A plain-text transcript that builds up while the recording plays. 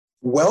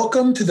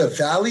Welcome to the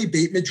Valley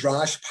Beit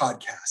Midrash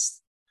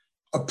podcast,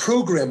 a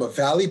program of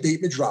Valley Beit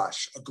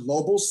Midrash, a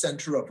global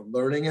center of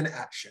learning and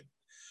action.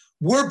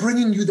 We're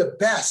bringing you the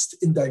best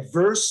in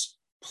diverse,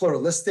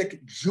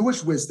 pluralistic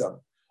Jewish wisdom,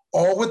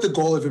 all with the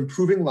goal of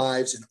improving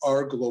lives in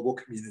our global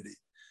community.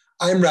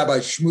 I'm Rabbi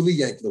Shmuley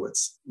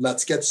Yanklowitz.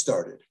 Let's get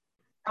started.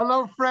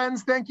 Hello,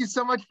 friends. Thank you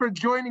so much for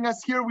joining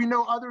us here. We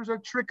know others are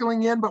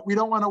trickling in, but we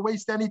don't want to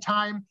waste any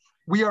time.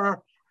 We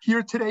are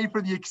here today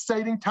for the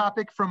exciting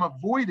topic from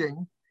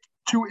avoiding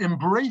to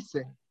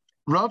embracing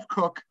Rav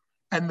Kook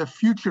and the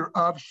future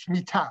of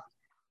Shemitah.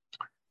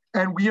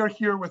 And we are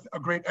here with a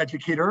great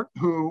educator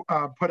who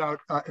put out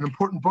an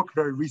important book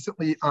very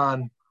recently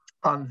on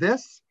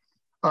this,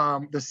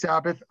 The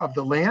Sabbath of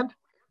the Land.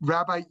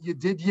 Rabbi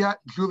Yedidia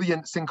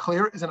Julian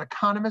Sinclair is an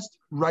economist,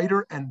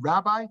 writer, and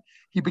rabbi.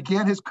 He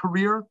began his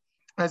career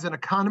as an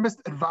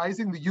economist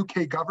advising the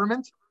UK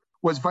government,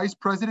 was vice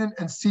president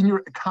and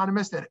senior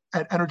economist at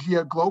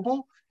Energia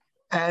Global,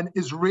 an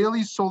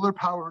Israeli solar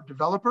power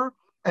developer,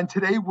 and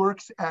today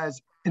works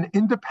as an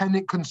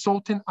independent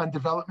consultant on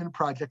development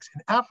projects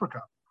in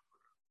Africa.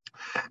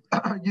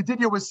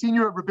 Yedidia was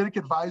senior rabbinic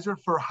advisor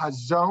for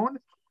Hazon,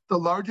 the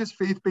largest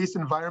faith-based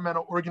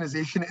environmental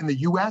organization in the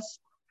US,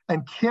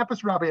 and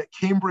campus rabbi at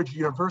Cambridge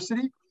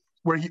University,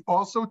 where he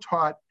also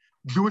taught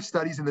Jewish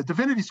studies in the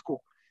Divinity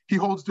School. He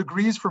holds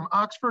degrees from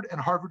Oxford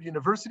and Harvard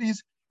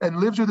universities and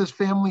lives with his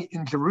family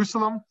in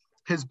Jerusalem.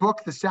 His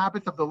book, The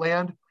Sabbath of the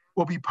Land,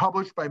 will be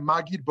published by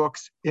Magid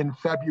Books in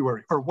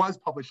February, or was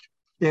published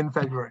in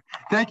February.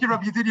 Thank you,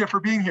 Rabbi Yedidia, for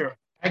being here.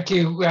 Thank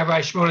you, Rabbi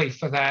Shmuley,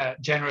 for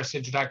that generous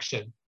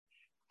introduction.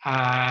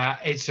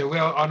 It's a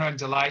real honor and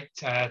delight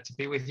to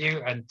be with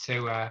you and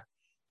to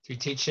be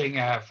teaching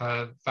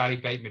for Valley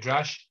Beit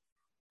Midrash.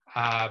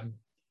 I'm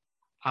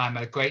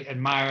a great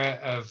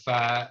admirer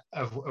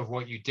of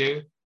what you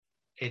do.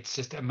 It's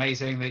just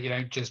amazing that you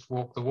don't just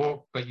walk the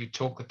walk, but you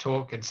talk the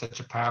talk in such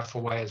a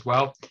powerful way as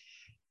well.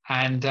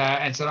 And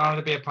it's an honor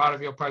to be a part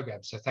of your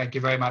program. So thank you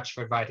very much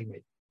for inviting me.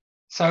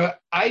 So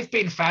I've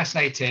been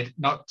fascinated,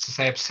 not to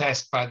say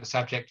obsessed, by the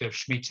subject of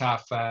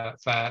Shemitah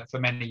for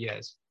many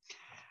years.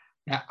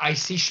 Now, I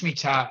see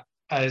Shemitah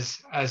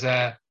as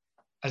a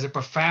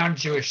profound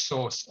Jewish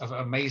source of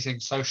amazing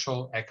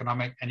social,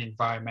 economic, and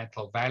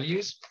environmental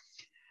values.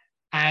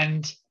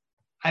 And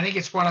I think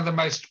it's one of the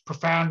most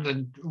profound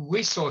and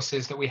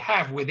resources that we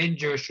have within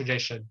Jewish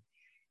tradition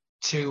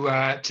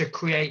to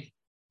create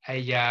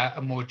a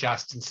more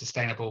just and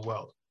sustainable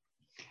world.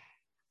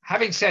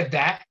 Having said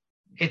that,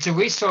 it's a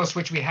resource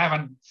which we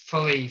haven't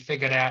fully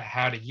figured out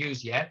how to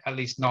use yet, at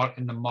least not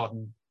in the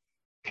modern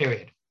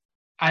period.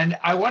 And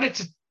I wanted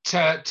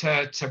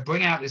to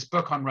bring out this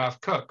book on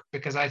Rav Kook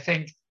because I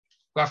think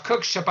Rav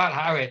Kook's Shabbat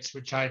Haaretz,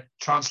 which I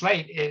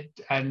translate it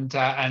and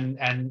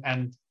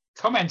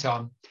comment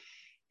on,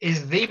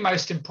 is the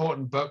most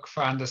important book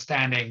for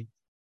understanding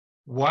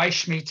why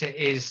Shemitah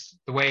is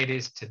the way it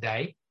is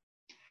today,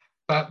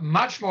 but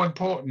much more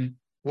important,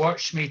 what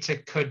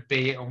Shemitah could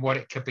be and what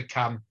it could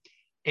become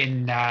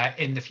in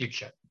the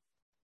future.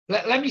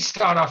 Let me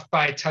start off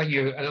by telling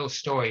you a little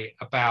story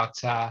about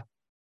how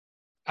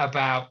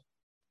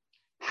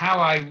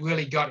I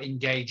really got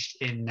engaged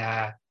in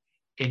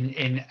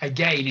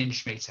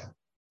Shemitah.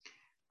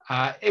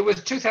 It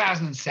was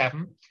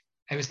 2007.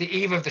 It was the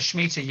eve of the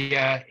Shemitah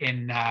year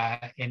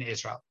in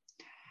Israel.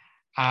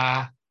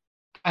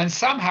 And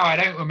somehow, I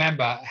don't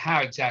remember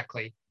how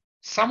exactly,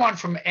 someone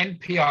from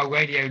NPR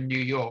Radio New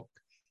York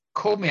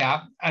called me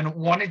up and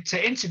wanted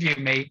to interview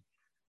me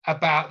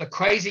about the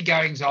crazy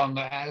goings on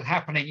that are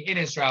happening in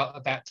Israel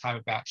at that time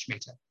about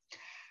Shemitah.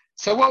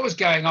 So what was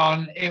going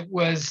on? It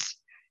was,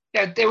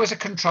 there was a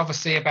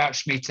controversy about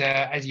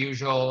Shemitah as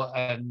usual,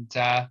 and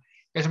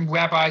some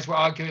rabbis were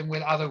arguing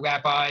with other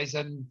rabbis,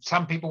 and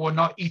some people were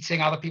not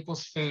eating other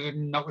people's food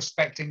and not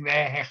respecting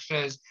their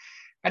hechshers.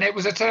 And it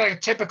was a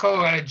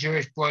typical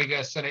Jewish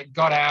boigus, and it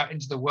got out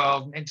into the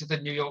world and into the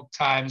New York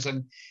Times,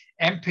 and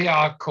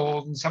NPR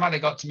called, and somehow they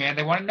got to me and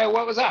they wanted to know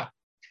what was up.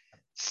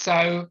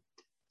 So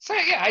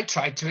yeah, I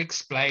tried to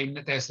explain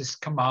that there's this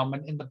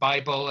commandment in the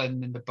Bible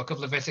and in the book of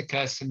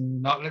Leviticus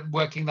and not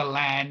working the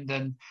land,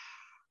 and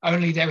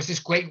only there was this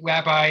great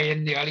rabbi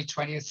in the early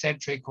 20th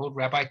century called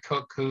Rabbi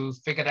Kook who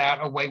figured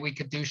out a way we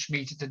could do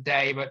Shemitah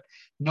today, but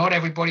not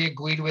everybody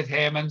agreed with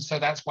him. And so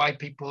that's why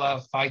people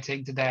are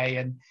fighting today.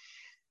 And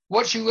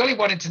what she really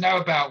wanted to know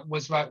about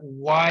was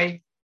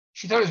why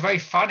she thought it was very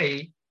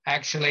funny,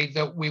 actually,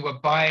 that we were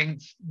buying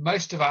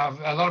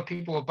a lot of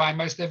people were buying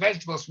most of their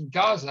vegetables from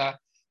Gaza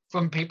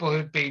from people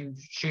who'd been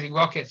shooting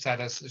rockets at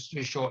us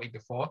shortly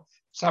before. For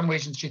some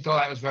reason, she thought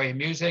that was very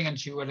amusing, and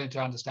she wanted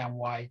to understand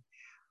why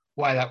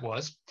that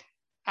was.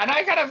 And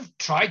I kind of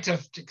tried to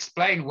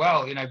explain,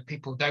 well,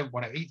 people don't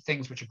want to eat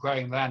things which are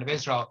growing in the land of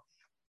Israel.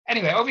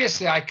 Anyway,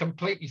 obviously, I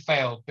completely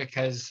failed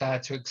because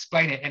to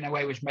explain it in a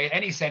way which made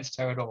any sense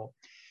to her at all.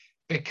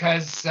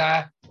 Because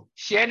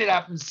she ended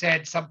up and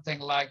said something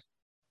like,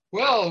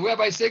 well,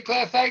 Rabbi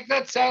Sinclair,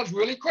 that sounds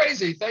really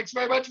crazy. Thanks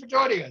very much for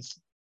joining us.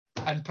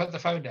 And put the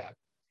phone down.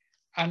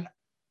 And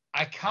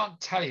I can't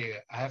tell you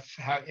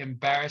how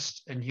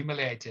embarrassed and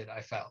humiliated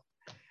I felt.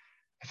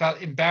 I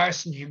felt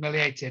embarrassed and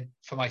humiliated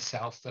for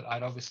myself that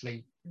I'd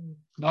obviously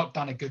not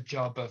done a good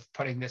job of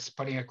putting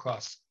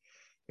across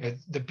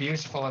the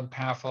beautiful and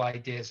powerful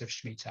ideas of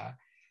Shemitah.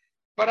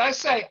 But I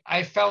say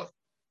I felt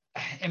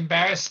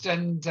embarrassed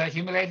and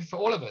humiliated for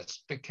all of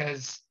us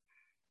because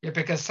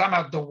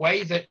somehow the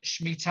way that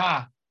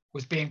Shemitah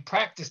was being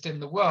practiced in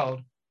the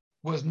world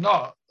was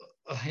not,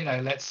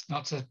 let's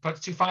not to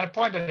put too fine a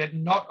point on it,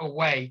 not a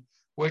way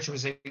which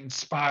was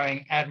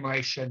inspiring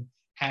admiration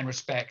and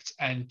respect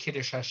and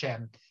Kiddush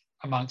Hashem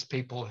amongst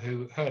people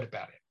who heard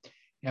about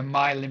it,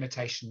 my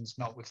limitations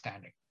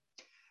notwithstanding.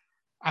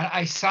 And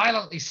I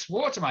silently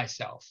swore to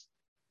myself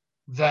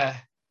the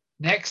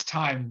next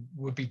time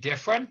would be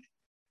different,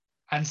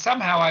 and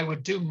somehow I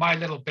would do my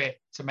little bit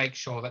to make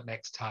sure that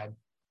next time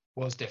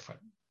was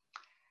different.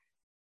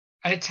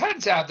 And it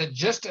turns out that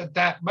just at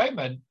that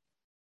moment,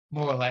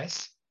 more or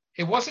less,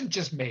 it wasn't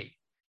just me,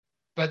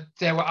 but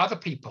there were other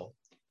people,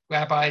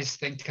 rabbis,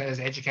 thinkers,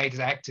 educators,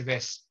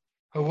 activists,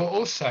 who were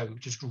also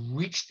just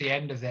reached the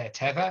end of their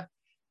tether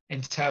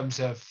in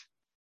terms of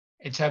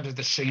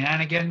the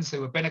shenanigans,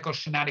 the rabbinical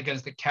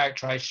shenanigans that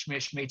characterized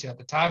Shemitah at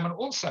the time, and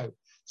also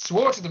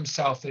swore to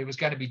themselves that it was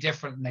going to be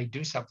different and they'd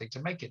do something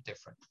to make it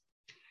different.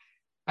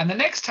 And the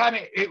next time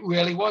it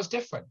really was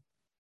different.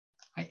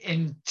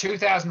 In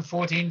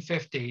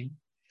 2014-15,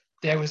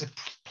 there was a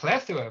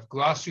plethora of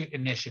grassroots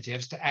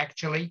initiatives to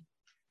actually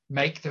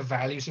make the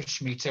values of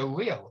Shemitah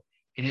real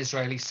in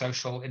Israeli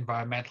social,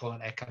 environmental,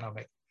 and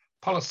economic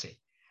policy.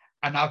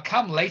 And I'll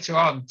come later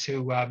on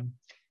to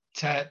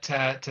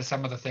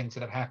some of the things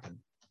that have happened.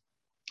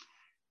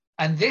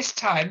 And this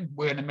time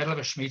we're in the middle of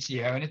a Shemitah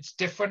year, and it's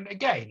different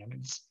again. I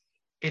mean,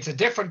 it's a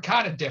different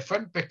kind of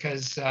different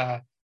because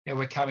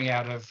we're coming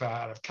out of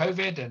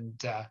COVID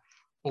and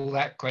all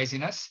that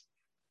craziness.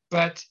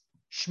 But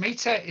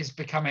Shemitah is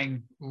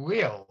becoming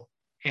real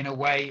in a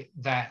way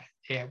that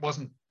it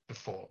wasn't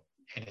before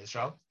in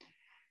Israel.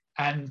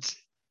 And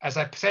as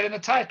I said in the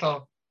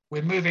title,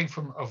 we're moving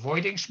from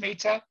avoiding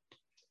Shemitah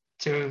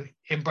to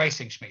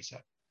embracing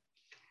Shemitah.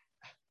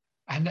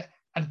 And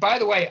by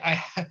the way,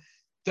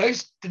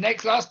 the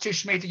last two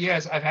Shemitah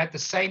years, I've had the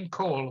same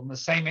call and the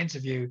same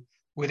interview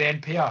with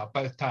NPR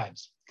both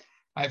times.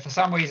 For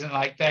some reason,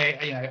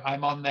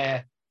 I'm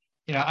their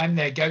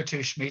go-to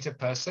Shemitah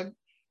person.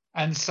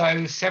 And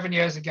so 7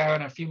 years ago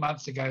and a few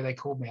months ago, they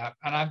called me up,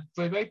 and I'm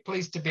very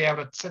pleased to be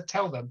able to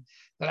tell them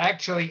that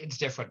actually it's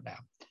different now.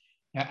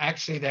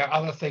 Actually, there are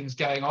other things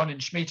going on in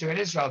Shemitah in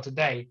Israel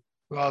today,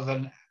 rather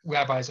than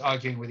rabbis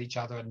arguing with each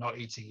other and not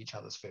eating each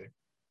other's food.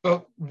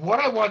 But what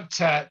I want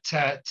to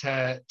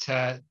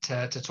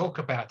talk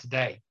about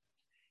today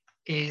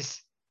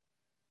is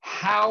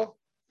how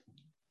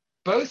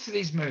both of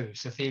these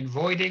moves of the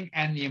avoiding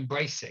and the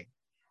embracing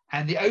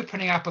and the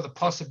opening up of the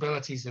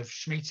possibilities of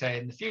Shemitah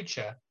in the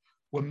future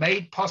were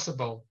made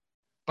possible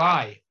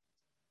by,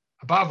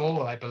 above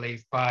all, I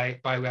believe, by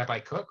Rabbi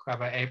Kook,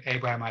 Rabbi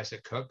Abraham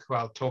Isaac Kook, who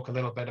I'll talk a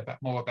little bit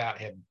more about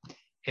him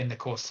in the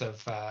course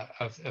of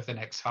the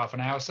next half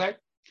an hour or so.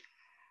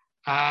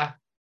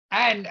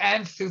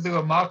 And through the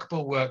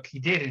remarkable work he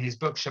did in his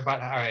book Shabbat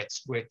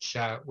Haaretz, which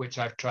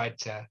I've tried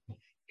to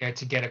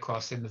get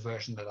across in the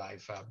version that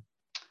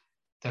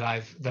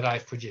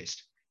I've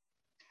produced.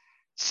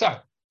 So,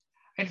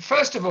 and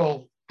first of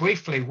all,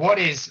 briefly, what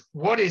is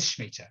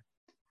Shemitah?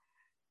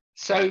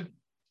 So,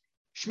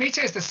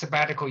 Shemitah is the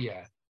sabbatical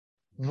year.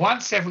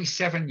 Once every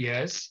 7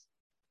 years,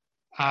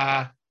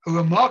 a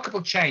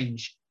remarkable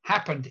change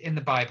happened in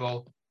the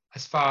Bible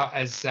as far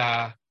as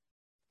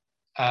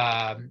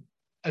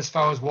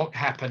what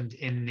happened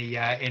in the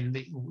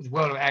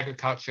world of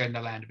agriculture in the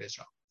land of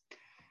Israel.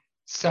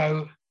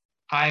 So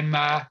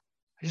I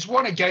just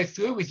want to go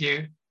through with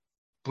you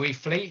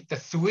briefly the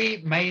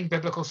three main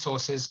biblical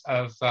sources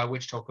of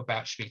which talk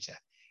about Shemitah.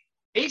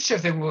 Each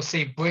of them we'll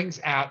see brings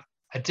out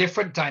a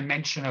different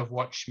dimension of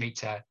what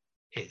Shemitah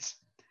is.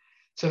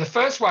 So the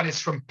first one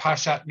is from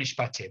Parshat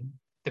Mishpatim,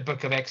 the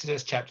book of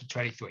Exodus, chapter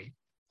 23.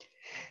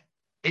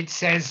 It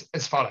says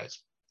as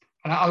follows,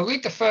 and I'll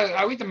read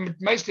them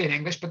mostly in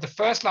English, but the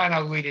first line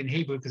I'll read in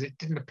Hebrew because it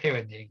didn't appear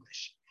in the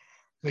English.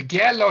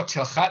 V'ger lo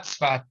tilchatz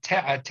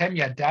v'atem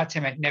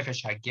yadatem et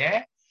nefesh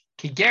hager,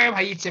 ki gerem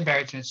hayitzim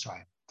be'eretz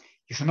Mitzrayim.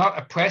 You shall not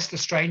oppress the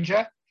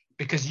stranger,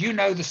 because you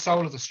know the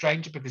soul of the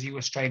stranger, because you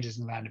were strangers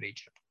in the land of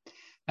Egypt.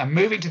 Now,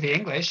 moving to the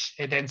English,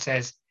 it then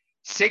says,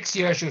 6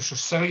 years you shall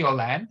sow your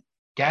land,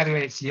 gather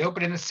its yield,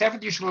 but in the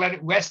 7th you shall let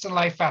it rest and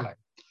lie fallow.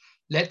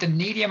 Let the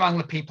needy among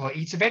the people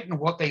eat of it, and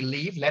what they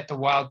leave, let the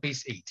wild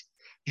beasts eat.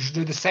 You shall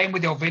do the same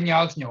with your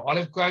vineyards and your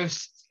olive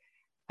groves,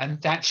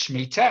 and that's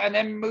Shemitah, and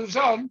then moves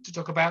on to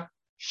talk about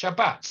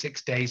Shabbat.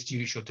 6 days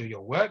you shall do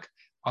your work.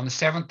 On the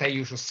 7th day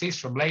you shall cease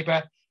from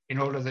labor, in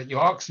order that your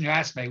ox and your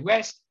ass may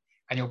rest,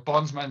 and your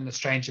bondsman and the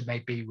stranger may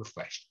be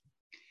refreshed.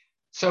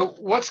 So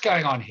what's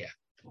going on here?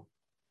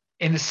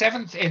 In the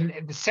seventh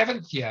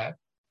year,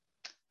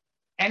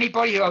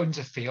 anybody who owns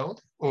a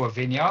field or a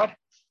vineyard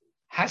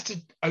has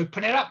to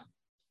open it up.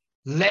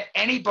 Let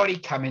anybody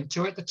come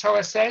into it, the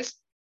Torah says,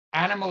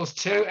 animals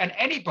too, and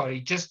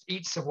anybody just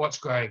eats of what's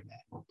growing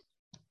there.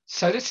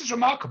 So this is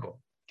remarkable.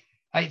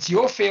 It's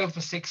your field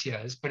for 6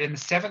 years, but in the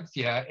 7th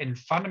year, in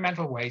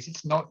fundamental ways,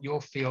 it's not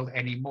your field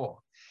anymore.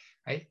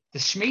 Right? The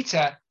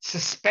Shemitah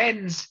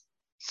suspends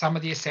some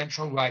of the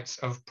essential rights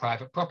of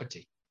private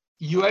property.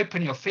 You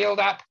open your field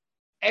up,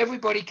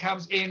 everybody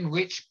comes in,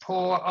 rich,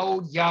 poor,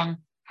 old, young,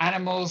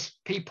 animals,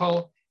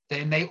 people,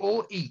 then they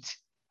all eat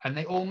and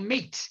they all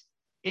meet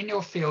in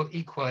your field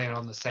equally and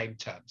on the same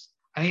terms.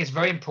 I think it's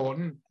very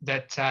important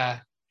that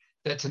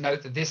to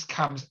note that this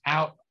comes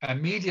out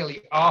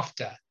immediately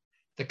after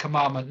the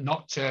commandment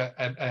not to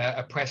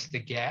oppress the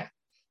ger,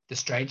 the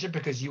stranger,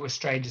 because you were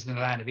strangers in the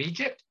land of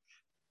Egypt.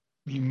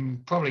 You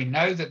probably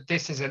know that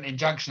this is an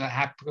injunction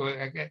that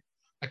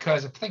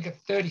occurs, I think,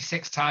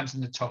 36 times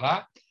in the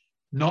Torah,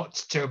 not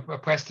to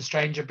oppress the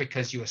stranger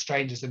because you are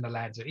strangers in the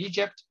lands of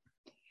Egypt.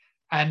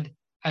 And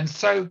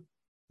so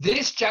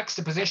this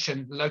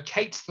juxtaposition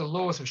locates the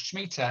laws of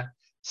Shemitah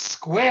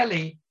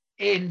squarely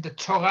in the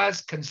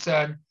Torah's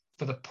concern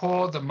for the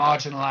poor, the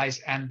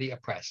marginalized, and the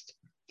oppressed.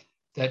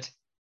 That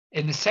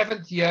in the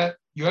 7th year,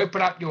 you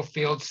open up your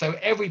fields so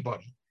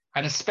everybody,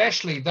 and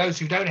especially those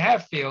who don't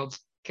have fields,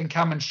 can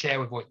come and share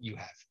with what you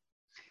have.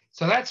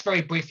 So that's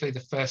very briefly the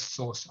first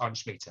source on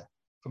Shemitah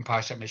from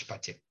Parashat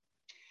Mishpatim.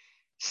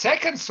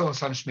 Second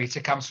source on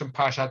Shemitah comes from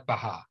Parashat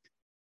Bahar,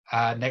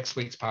 next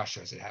week's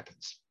Parsha as it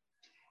happens.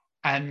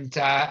 And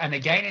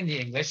again in the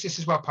English, this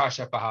is what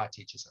Parashat Bahar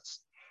teaches us.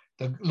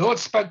 The Lord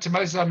spoke to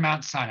Moses on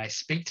Mount Sinai,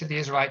 speak to the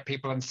Israelite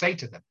people and say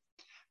to them,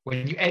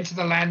 when you enter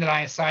the land that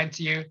I assign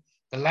to you,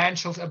 the land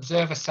shall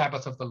observe a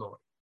Sabbath of the Lord.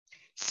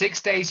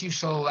 6 days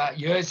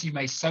years you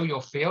may sow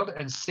your field,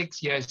 and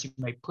 6 years you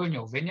may prune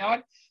your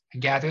vineyard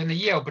and gather in the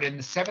yield. But in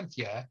the 7th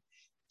year,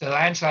 the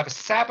land shall have a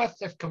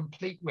Sabbath of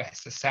complete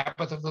rest, the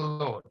Sabbath of the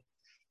Lord.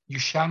 You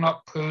shall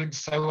not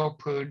sow or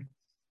prune,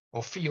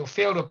 or your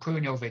field or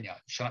prune your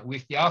vineyard. You shall not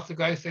reap the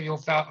aftergrowth of your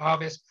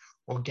harvest,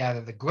 or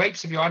gather the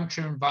grapes of your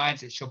unpruned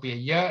vines. It shall be a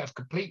year of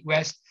complete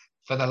rest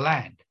for the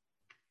land.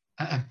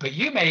 But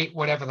you may eat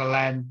whatever the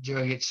land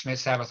during its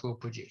Sabbath will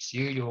produce.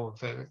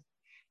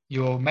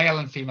 Your male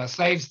and female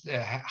slaves,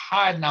 the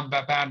hired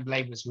number, bound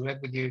laborers who live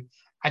with you,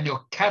 and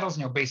your cattle and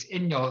your beasts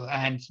in your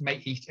land may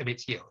eat of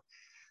its yield.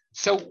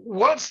 So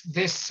what's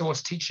this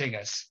source teaching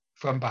us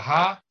from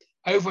Bahar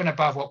over and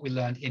above what we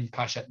learned in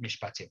Parashat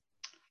Mishpatim?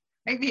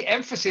 I think the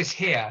emphasis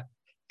here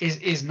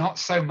is not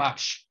so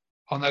much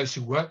on those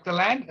who work the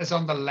land as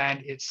on the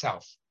land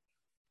itself.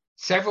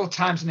 Several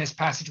times in this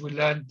passage, we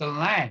learn the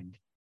land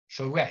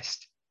shall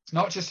rest. It's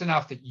not just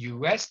enough that you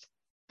rest,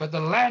 but the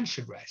land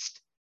should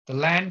rest. The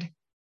land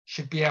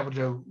should be able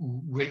to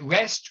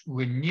rest,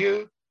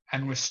 renew,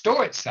 and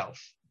restore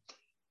itself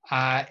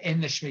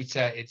in the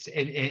Shemitah. It's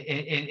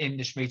in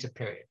the Shemitah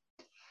period.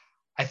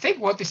 I think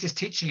what this is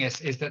teaching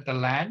us is that the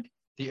land,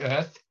 the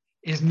earth,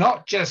 is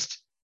not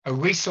just a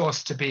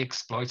resource to be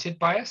exploited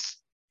by us.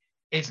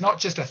 It's not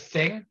just a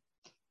thing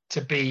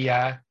to be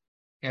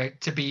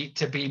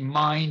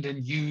mined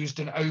and used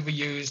and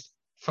overused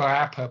for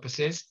our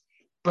purposes,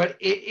 but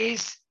the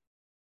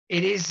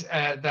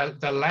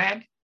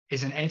land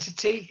is an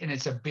entity and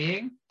it's a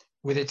being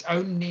with its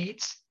own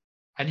needs,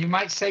 and you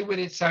might say with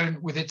its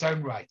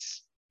own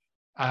rights.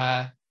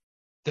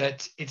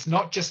 That it's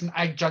not just an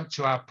adjunct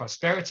to our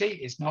prosperity.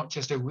 It's not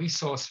just a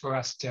resource for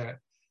us to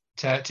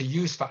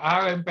use for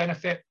our own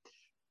benefit,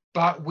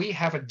 but we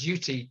have a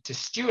duty to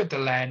steward the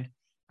land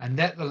and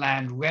let the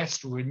land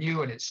rest,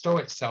 renew, and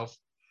restore itself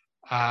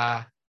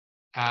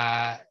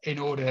in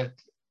order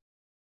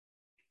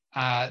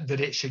that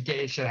it should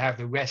have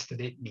the rest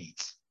that it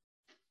needs.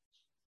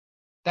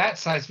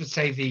 That's, I would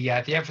say, the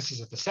emphasis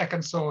of the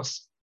second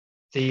source,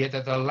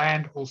 that the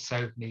land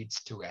also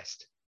needs to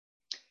rest.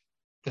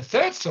 The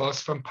third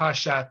source from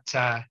Parshat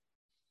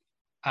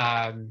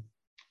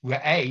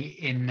Re'eh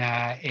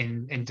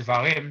in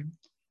Devarim,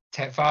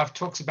 Tetvav,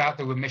 talks about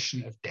the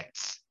remission of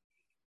debts.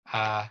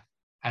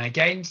 And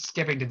again,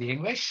 skipping to the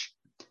English,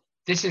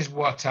 this is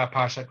what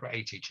Parshat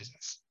Re'eh teaches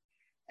us.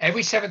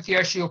 Every 7th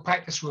year she will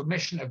practice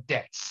remission of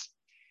debts.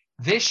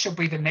 This shall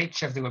be the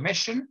nature of the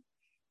remission.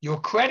 Your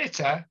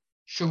creditor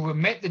shall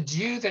remit the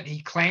due that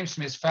he claims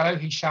from his fellow.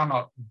 He shall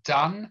not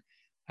dun.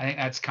 I think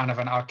that's kind of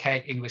an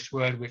archaic English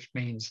word, which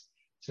means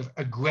sort of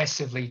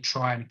aggressively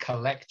try and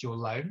collect your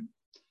loan.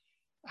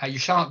 You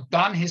shall not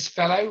dun his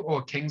fellow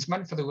or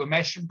kinsman, for the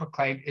remission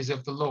proclaimed is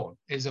of the Lord.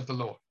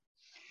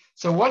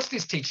 So what's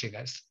this teaching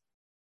us?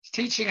 It's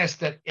teaching us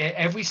that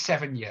every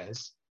 7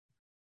 years,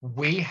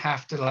 we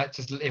have to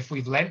if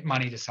we've lent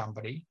money to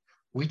somebody,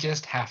 we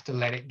just have to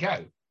let it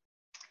go.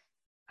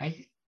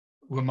 Right?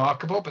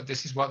 Remarkable, but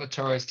this is what the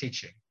Torah is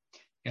teaching.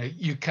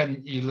 You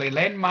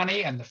lend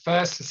money, and the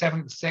 1st, the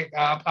 7th, 6th,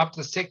 up to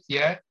the 6th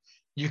year,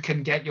 you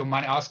can get your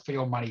money, ask for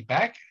your money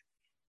back,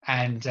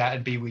 and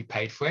be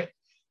repaid for it.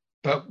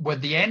 But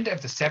with the end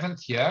of the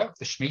 7th year,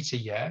 the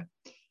Shemitah year,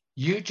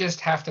 you just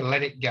have to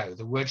let it go.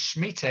 The word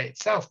Shemitah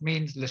itself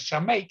means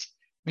l'shamet,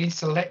 means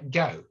to let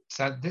go.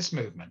 So this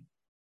movement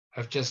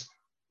of just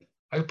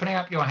opening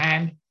up your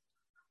hand,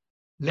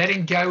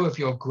 letting go of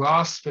your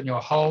grasp and your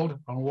hold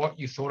on what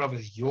you thought of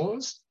as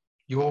yours,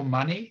 your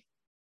money,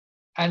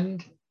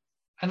 and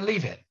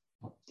leave it.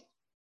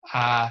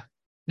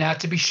 Now,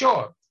 to be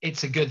sure,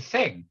 it's a good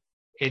thing.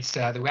 It's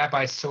the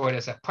rabbis saw it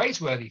as a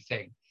praiseworthy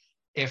thing.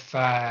 If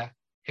the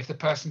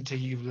person to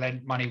you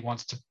lent money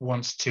wants to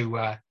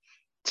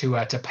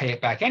pay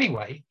it back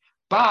anyway,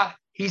 but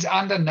he's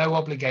under no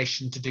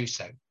obligation to do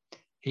so.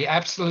 He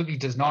absolutely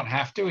does not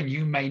have to, and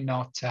you may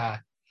not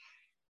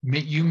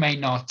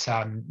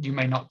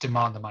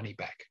demand the money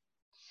back.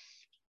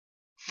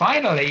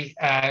 Finally,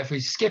 if we're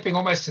skipping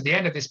almost to the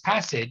end of this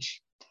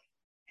passage,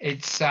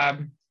 it's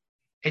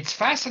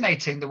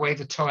fascinating the way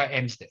the Torah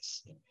ends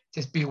this. It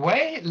says,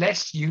 beware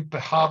lest you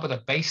harbor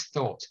the base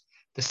thought.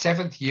 The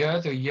 7th year,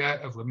 the year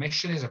of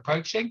remission, is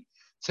approaching,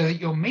 so that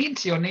you'll mean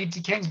to your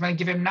needy kings may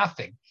give him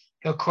nothing.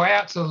 He'll cry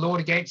out to the Lord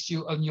against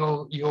you, and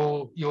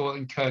you'll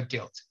incur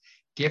guilt.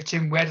 Give to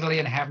him readily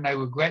and have no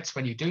regrets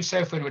when you do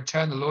so, for in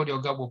return the Lord your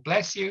God will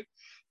bless you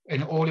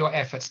in all your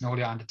efforts and all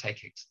your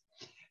undertakings.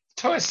 The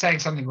Torah is saying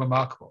something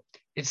remarkable.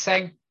 It's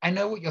saying, I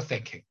know what you're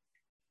thinking.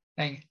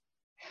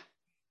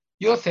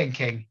 You're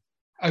thinking,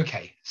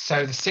 okay,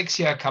 so the 6th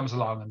year comes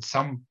along and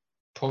some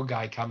poor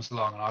guy comes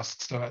along and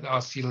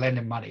asks you to lend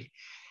him money.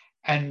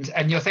 And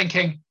you're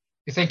thinking,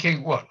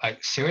 what,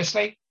 like,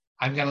 seriously?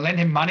 I'm going to lend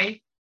him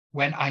money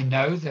when I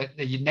know that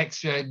the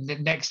next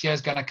year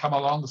is going to come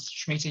along, the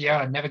Shemitah year,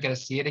 I'm never going to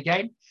see it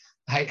again?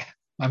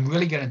 I'm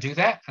really going to do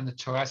that? And the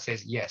Torah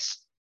says,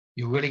 yes,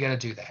 you're really going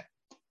to do that.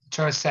 The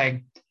Torah is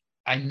saying,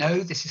 I know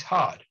this is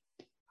hard.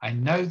 I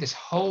know this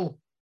whole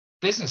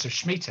business of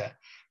Shemitah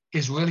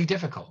is really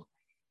difficult.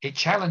 It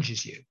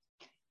challenges you.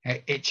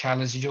 It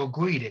challenges your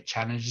greed. It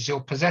challenges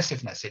your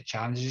possessiveness. It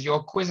challenges your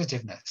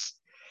acquisitiveness.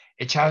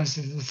 It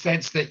challenges the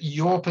sense that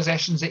your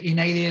possessions are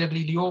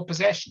inalienably your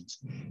possessions.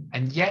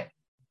 And yet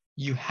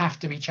you have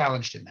to be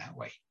challenged in that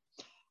way.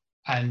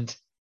 And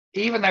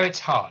even though it's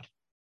hard,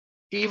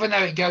 even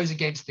though it goes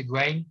against the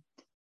grain,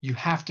 you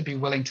have to be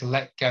willing to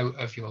let go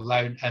of your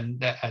loan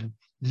and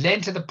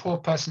lend to the poor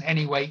person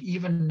anyway,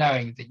 even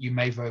knowing that you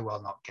may very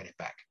well not get it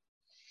back.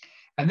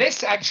 And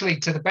this actually,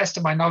 to the best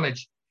of my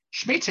knowledge,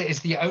 Shemitah is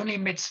the only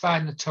mitzvah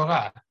in the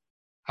Torah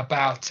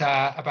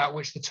about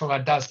which the Torah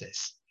does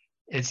this.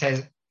 It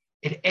says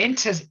it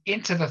enters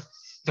into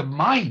the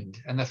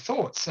mind and the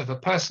thoughts of a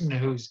person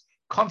who's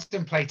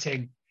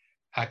contemplating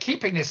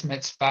keeping this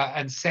mitzvah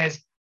and says,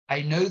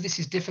 I know this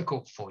is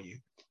difficult for you,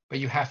 but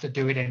you have to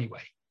do it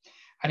anyway.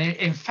 And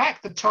in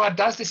fact, the Torah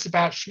does this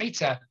about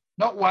Shemitah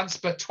not once,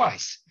 but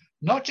twice,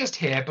 not just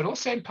here, but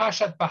also in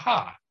Parshat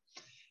Bahar.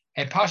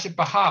 In Parshat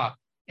Bahar,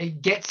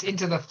 it gets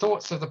into the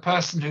thoughts of the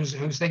person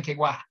who's thinking,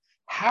 well,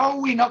 how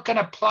are we not going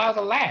to plow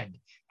the land?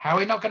 How are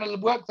we not going to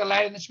work the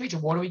land in the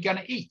Shemitah? What are we going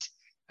to eat?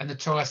 And the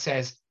Torah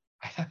says,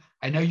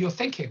 I know you're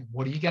thinking,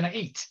 what are you going to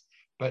eat?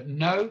 But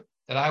know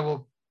that I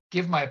will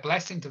give my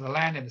blessing to the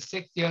land in the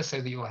 6th year so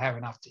that you'll have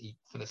enough to eat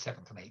for the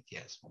 7th and 8th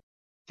years.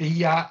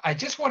 I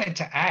just wanted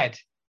to add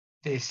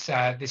this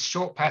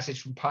short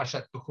passage from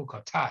Parshat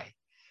Bechukotai,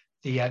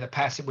 the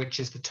passage which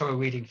is the Torah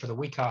reading for the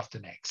week after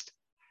next,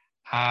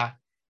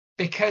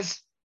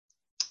 because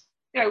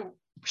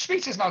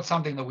Shemitah is not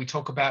something that we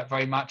talk about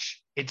very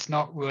much. It's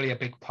not really a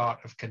big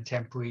part of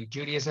contemporary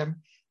Judaism,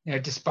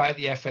 despite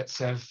the efforts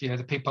of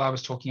the people I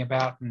was talking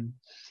about and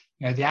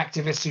the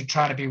activists who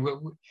try to be.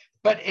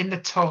 But in the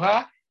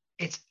Torah,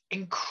 it's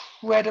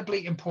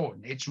incredibly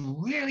important. It's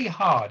really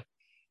hard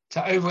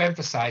to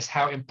overemphasize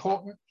how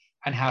important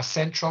and how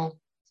central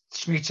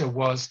Shemitah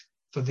was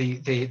for the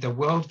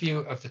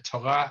worldview of the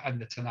Torah and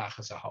the Tanakh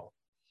as a whole.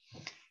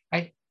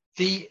 Right?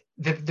 In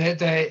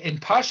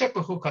Parshat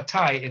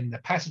Bechukotai, in the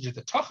passage of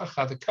the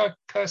Tochacha, the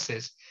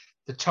curses,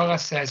 the Torah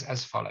says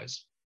as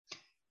follows,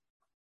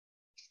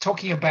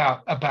 talking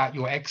about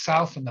your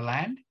exile from the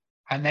land,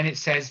 and then it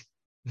says,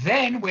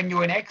 then when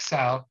you're in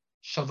exile,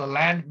 shall the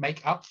land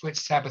make up for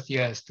its Sabbath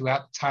years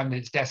throughout the time that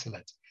it's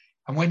desolate.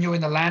 And when you're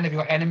in the land of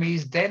your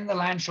enemies, then the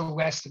land shall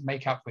rest and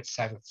make up for its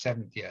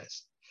Sabbath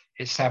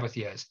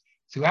years.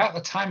 Throughout the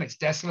time it's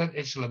desolate,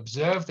 it shall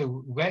observe the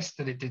rest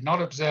that it did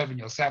not observe in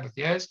your Sabbath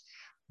years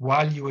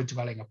while you were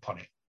dwelling upon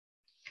it.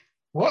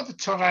 What the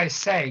Torah is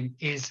saying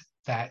is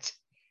that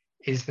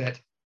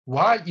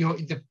while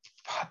the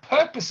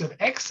purpose of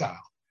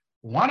exile,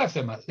 one of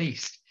them at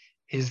least,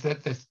 is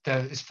that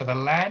is for the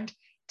land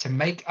to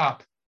make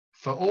up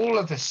for all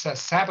of the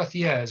Sabbath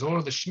years, all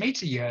of the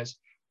Shemitah years,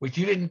 which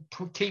you didn't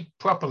keep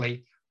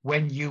properly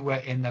when you were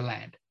in the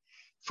land.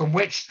 From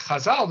which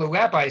Chazal, the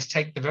rabbis,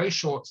 take the very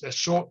short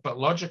but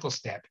logical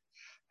step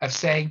of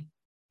saying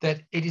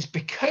that it is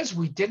because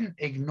we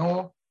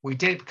ignored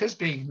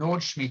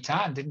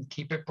Shemitah and didn't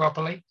keep it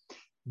properly,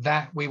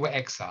 that we were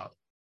exiled.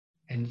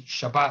 In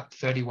Shabbat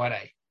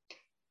 31a.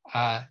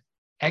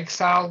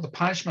 Exile, the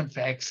punishment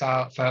for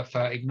exile,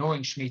 for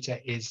ignoring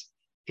Shemitah is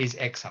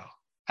exile.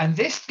 And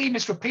this theme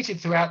is repeated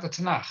throughout the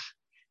Tanakh.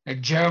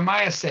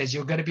 Jeremiah says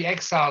you're going to be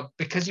exiled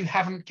because you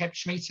haven't kept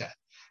Shemitah.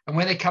 And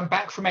when they come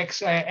back from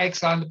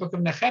exile in the book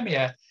of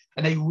Nehemiah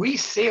and they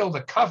reseal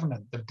the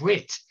covenant, the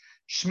Brit,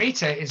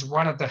 Shemitah is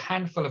one of the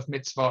handful of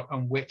mitzvot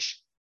on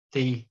which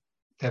the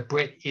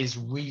Brit is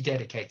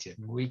rededicated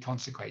and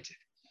reconsecrated.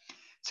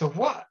 So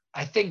what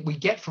I think we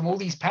get from all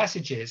these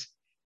passages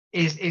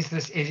is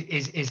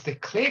the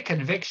clear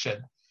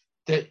conviction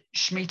that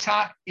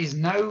Shemitah is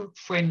no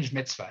fringe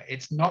mitzvah.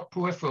 It's not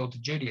peripheral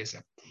to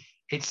Judaism.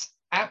 It's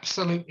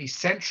absolutely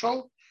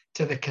central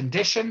to the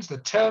conditions, the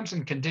terms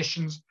and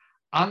conditions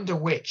under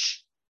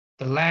which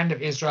the land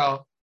of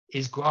Israel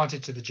is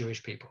granted to the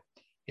Jewish people.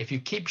 If you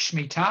keep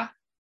Shemitah,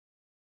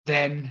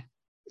 then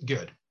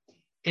good.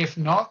 If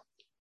not,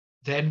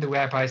 then the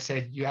rabbi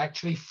said you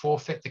actually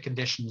forfeit the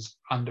conditions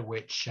under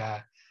which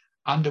the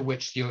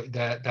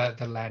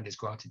land is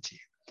granted to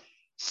you.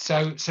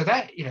 So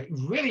that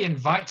really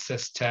invites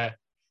us to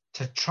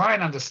try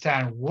and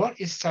understand what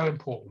is so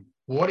important,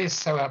 what is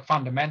so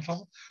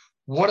fundamental,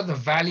 what are the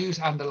values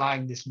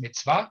underlying this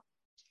mitzvah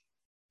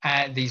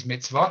and these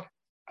mitzvot,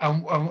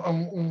 and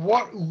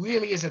what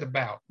really is it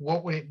about?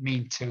 What would it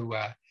mean to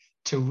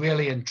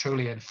really and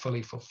truly and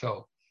fully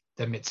fulfill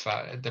the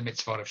mitzvah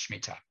of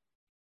Shemitah?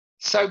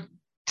 So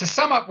to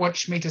sum up what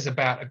Shemitah is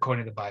about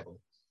according to the Bible,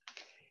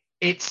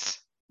 it's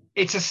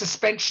a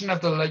suspension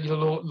of the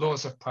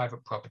laws of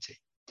private property.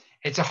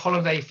 It's a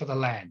holiday for the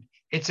land.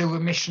 It's a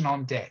remission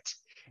on debt.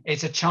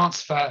 It's a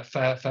chance for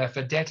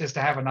debtors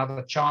to have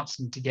another chance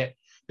and to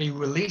be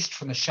released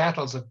from the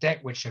shackles of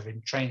debt which have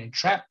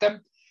entrapped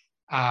them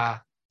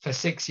for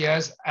 6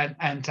 years,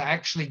 and to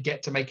actually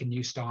get to make a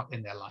new start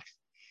in their life.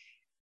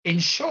 In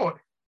short,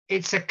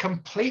 it's a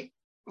complete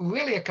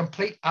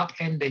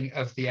upending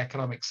of the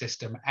economic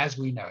system as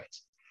we know it.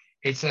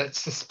 It's a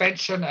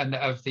suspension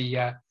of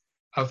the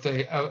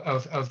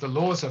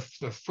laws of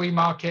the free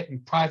market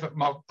and private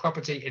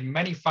property in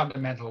many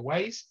fundamental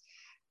ways,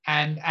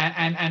 and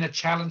a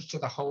challenge to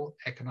the whole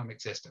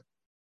economic system.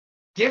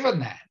 Given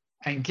that,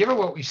 and given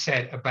what we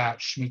said about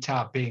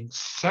Shemitah being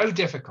so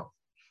difficult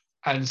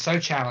and so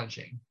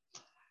challenging,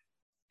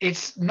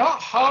 it's not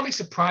hardly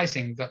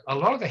surprising that a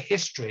lot of the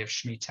history of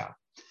Shemitah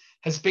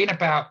has been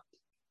about,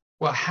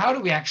 well, how do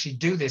we actually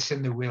do this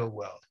in the real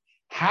world?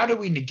 How do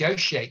we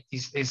negotiate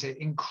these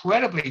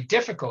incredibly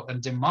difficult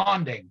and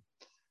demanding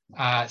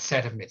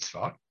set of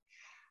mitzvot?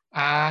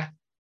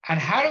 And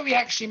how do we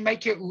actually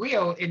make it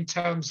real in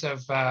terms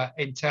of the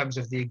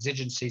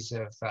exigencies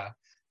of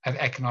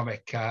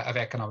economic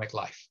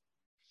life?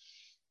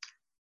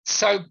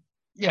 So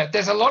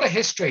there's a lot of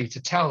history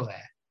to tell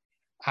there,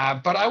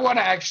 but I want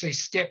to actually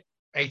skip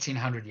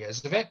 1800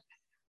 years of it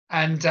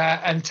and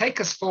take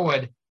us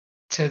forward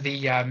to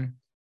the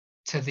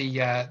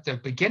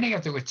beginning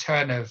of the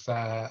return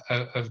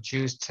of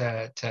Jews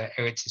to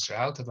Eretz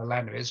Israel, to the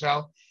land of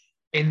Israel,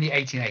 in the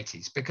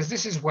 1880s, because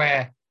this is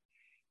where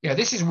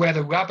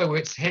the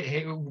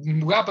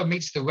rubber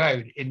meets the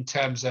road in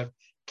terms of,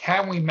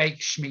 can we make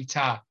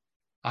Shemitah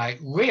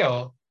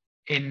real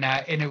in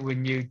a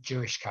renewed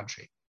Jewish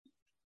country?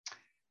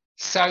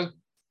 So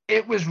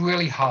it was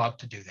really hard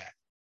to do that.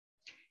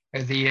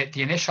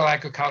 The initial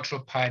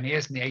agricultural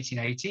pioneers in the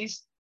 1880s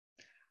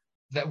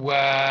that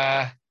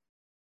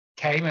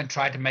came and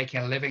tried to make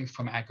a living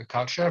from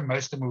agriculture.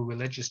 Most of them were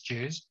religious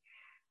Jews,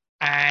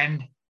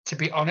 and to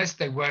be honest,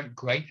 they weren't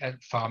great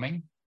at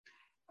farming.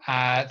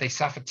 They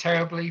suffered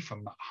terribly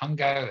from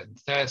hunger and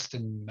thirst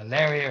and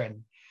malaria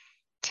and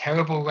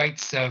terrible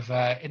rates of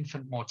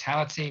infant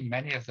mortality.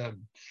 Many of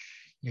them,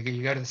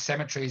 you go to the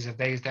cemeteries of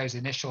those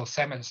initial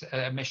settlements in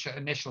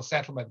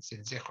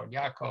Zichron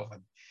Yaakov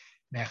and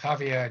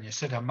Merchavia and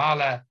Yesod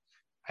HaMa'ala,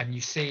 and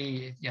you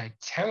see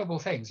terrible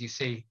things. You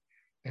see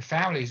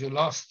families who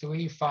lost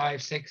 3,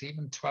 5, 6,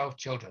 even 12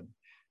 children.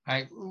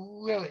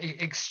 Really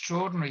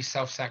extraordinary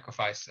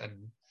self-sacrifice,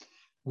 and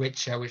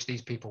which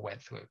these people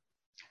went through.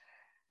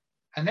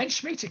 And then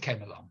Shemitah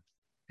came along.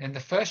 In the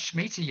first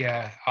Shemitah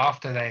year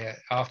after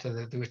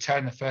the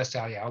return of the first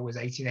Aliyah was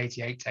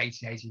 1888 to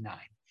 1889.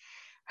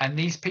 And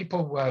these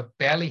people were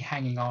barely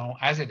hanging on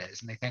as it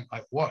is. And they think,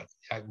 what?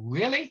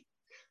 Really?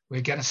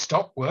 We're going to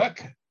stop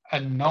work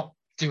and not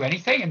do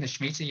anything in the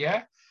Shemitah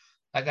year?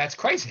 That's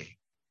crazy.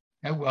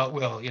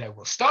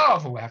 We'll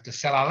starve, or we'll have to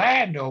sell our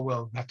land, or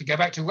we'll have to go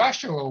back to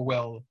Russia, or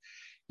we'll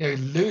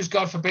lose,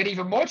 God forbid,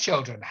 even more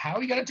children. How are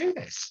we going to do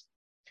this?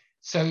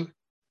 So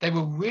they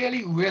were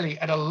really, really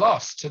at a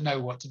loss to know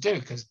what to do,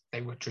 because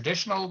they were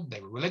traditional,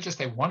 they were religious,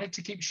 they wanted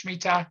to keep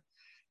Shemitah,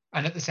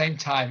 and at the same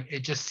time,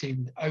 it just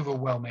seemed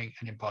overwhelming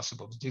and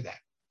impossible to do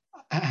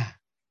that.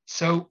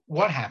 So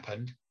what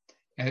happened?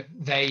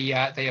 They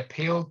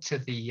appealed to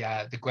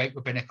the great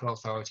rabbinical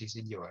authorities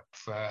in Europe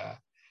for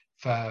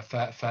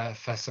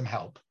some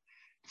help,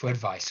 for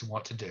advice on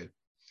what to do.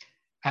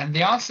 And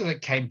the answer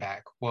that came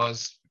back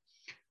was,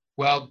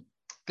 well,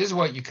 this is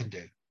what you can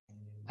do.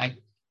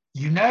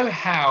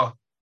 How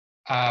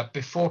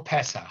before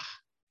Pesach,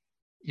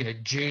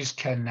 Jews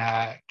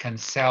can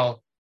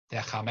sell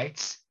their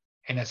chametz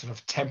in a sort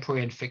of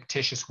temporary and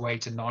fictitious way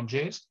to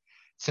non-Jews,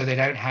 so they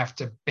don't have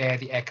to bear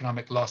the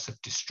economic loss of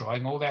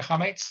destroying all their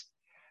chametz.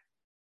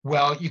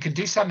 Well, you can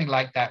do something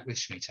like that with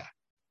Shemitah.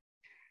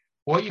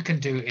 What you can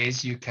do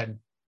is you can,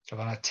 sort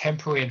of on a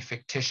temporary and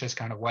fictitious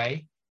kind of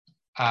way,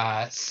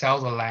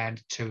 sell the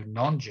land to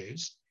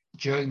non-Jews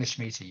during the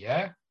Shemitah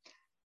year.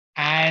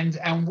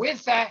 And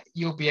with that,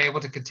 you'll be able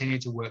to continue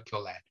to work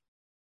your land.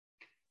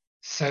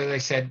 So they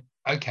said,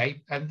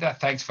 okay, and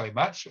thanks very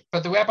much.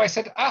 But the rabbi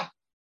said,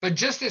 but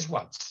just this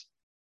once,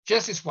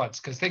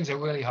 because things are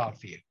really hard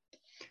for you.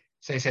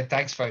 So they said,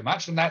 thanks very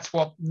much. And that's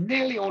what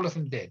nearly all of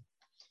them did.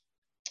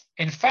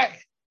 In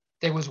fact,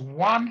 there was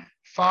one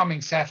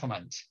farming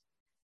settlement,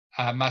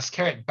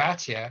 Maskeret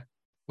Batia,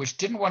 which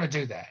didn't want to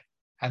do that.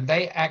 And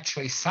they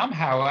actually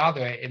somehow or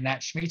other in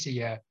that Shemitah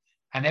year,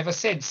 and ever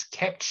since,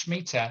 kept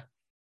Shemitah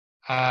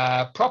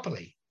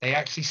properly. They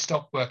actually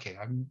stopped working.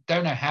 I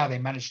don't know how they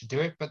managed to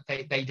do it, but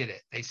they did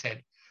it. They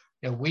said,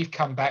 we've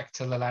come back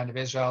to the land of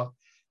Israel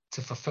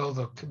to fulfill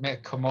the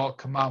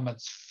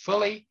commandments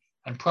fully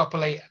and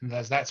properly, and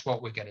that's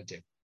what we're going to do.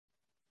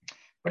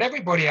 But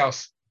everybody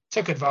else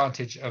took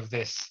advantage of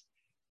this,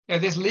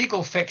 this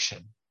legal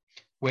fiction,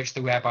 which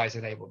the rabbis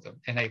enabled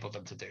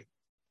them to do.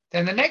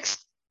 Then the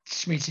next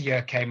Shemitah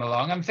year came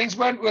along, and things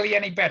weren't really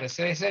any better.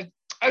 So they said,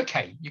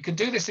 okay, you can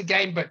do this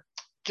again, but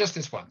just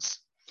this once.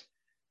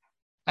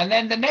 And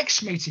then the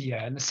next Shemitah year,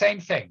 and the same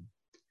thing.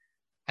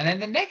 And then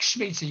the next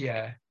Shemitah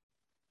year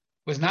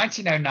was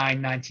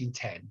 1909,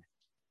 1910.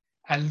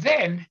 And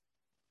then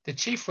the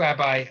chief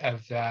rabbi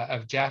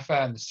of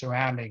Jaffa and the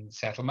surrounding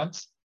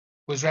settlements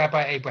was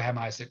Rabbi Abraham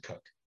Isaac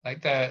Kook,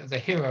 like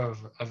the hero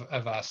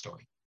of our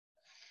story.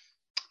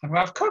 And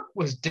Rav Kook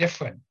was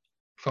different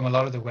from a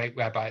lot of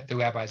the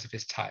rabbis of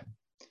his time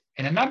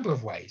in a number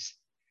of ways.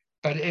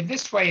 But in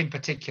this way in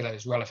particular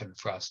is relevant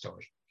for our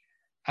story.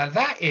 And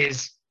that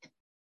is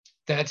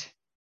that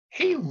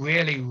he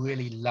really,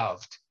 really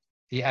loved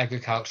the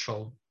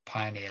agricultural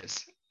pioneers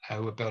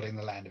who were building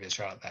the land of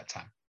Israel at that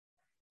time.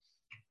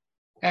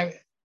 Now,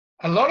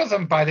 a lot of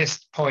them by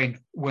this point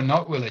were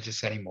not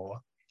religious anymore.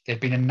 There'd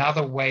been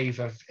another wave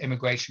of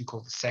immigration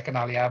called the Second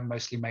Aliyah,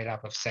 mostly made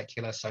up of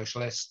secular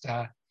socialist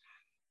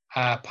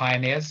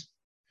pioneers.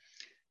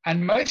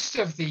 And most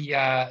of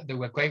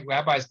the great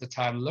rabbis at the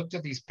time looked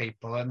at these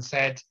people and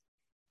said,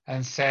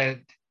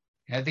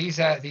 these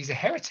are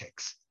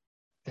heretics.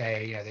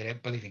 They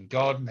don't believe in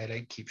God, and they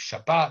don't keep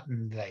Shabbat,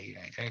 and they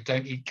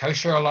don't eat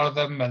kosher, a lot of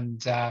them, and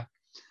they're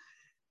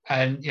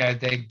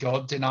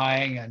God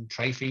denying and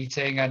treif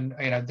eating, and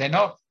they're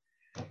not,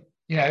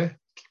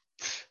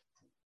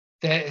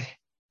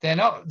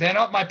 they're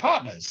not my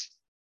partners.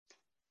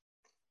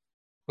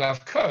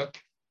 Rav Kook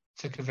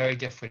took a very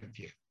different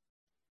view.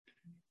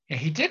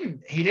 He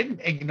didn't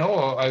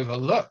ignore or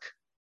overlook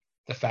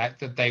the fact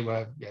that they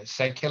were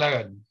secular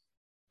and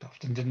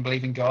often didn't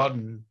believe in God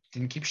and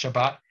didn't keep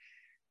Shabbat.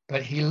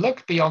 But he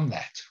looked beyond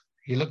that.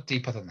 He looked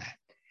deeper than that.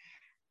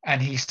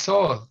 And he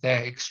saw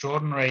their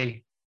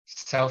extraordinary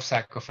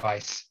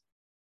self-sacrifice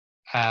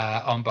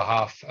on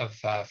behalf of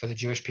for the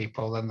Jewish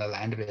people and the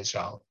land of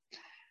Israel.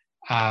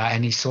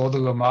 And he saw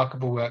the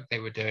remarkable work they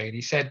were doing. And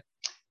he said,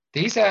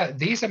 these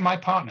are my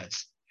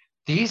partners.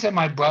 These are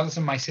my brothers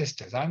and my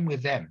sisters. I'm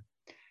with them.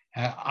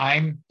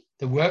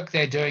 The work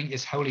they're doing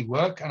is holy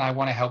work, and I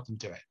want to help them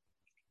do it.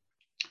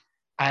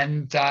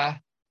 And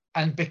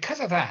because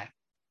of that,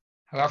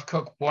 Rav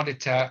Kook wanted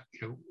to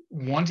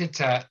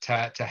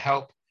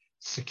help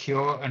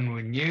secure and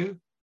renew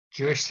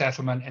Jewish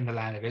settlement in the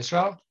land of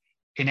Israel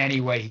in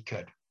any way he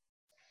could.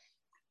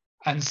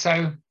 And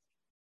so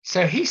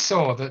he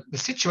saw that the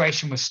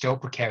situation was still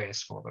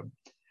precarious for them,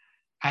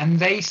 and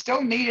they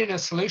still needed a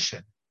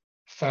solution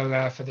for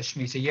the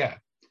Shemitah year.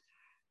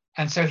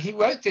 And so he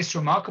wrote this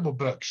remarkable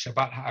book,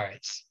 Shabbat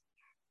Haaretz,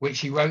 which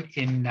he wrote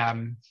in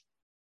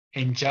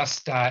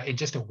just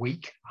a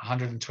week,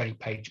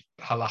 120-page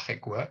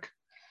halachic work.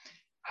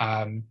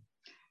 And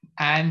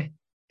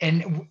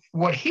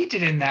what he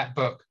did in that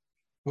book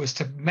was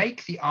to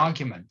make the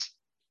argument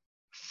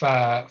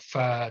for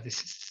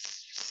this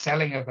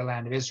selling of the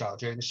land of Israel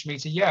during the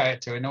Shemitah year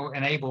to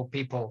enable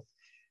people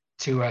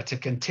to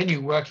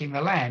continue working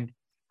the land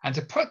and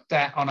to put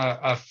that on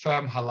a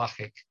firm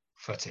halachic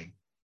footing,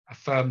 a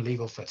firm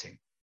legal footing.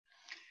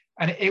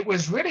 And it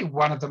was really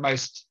one of the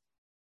most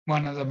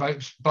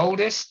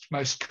boldest,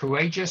 most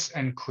courageous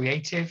and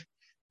creative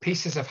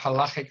pieces of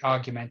halachic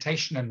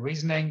argumentation and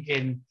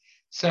reasoning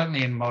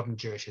certainly in modern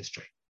Jewish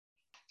history.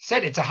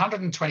 Said it's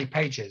 120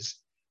 pages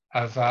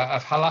of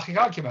halachic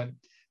argument,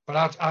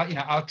 but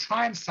I'll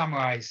try and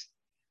summarize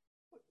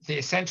the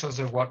essentials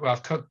of what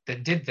Rav Kook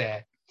did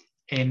there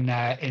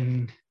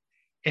in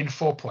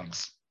 4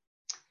 points.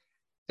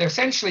 There are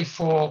essentially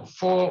four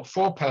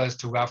pillars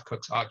to Rav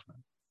Kook's argument.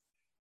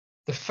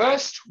 The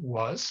first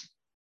was,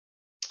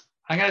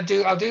 I'll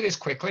do this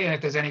quickly, and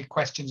if there's any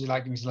questions you'd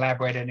like me to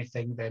elaborate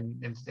anything,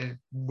 then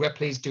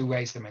please do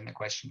raise them in the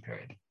question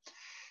period.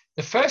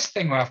 The first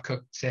thing Rav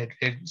Kook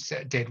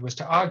did was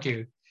to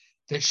argue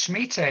that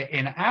Shemitah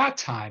in our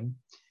time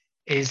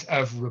is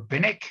of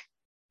rabbinic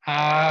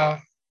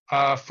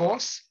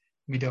force,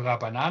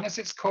 midorabanan as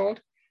it's called,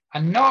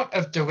 and not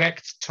of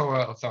direct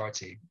Torah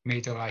authority,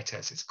 midoraita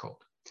as it's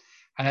called.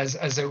 And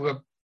as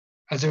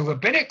a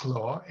rabbinic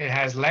law, it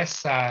has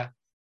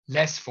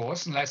less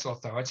force and less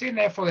authority, and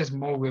therefore there's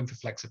more room for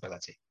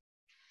flexibility.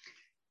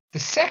 The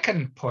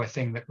second poor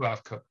thing that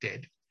Rav Kook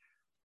did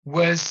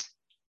was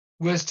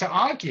to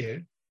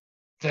argue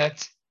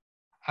that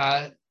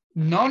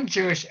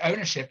non-Jewish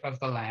ownership of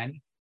the land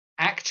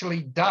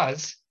actually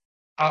does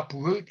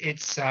uproot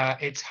its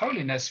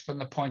holiness from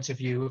the point of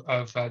view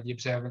of the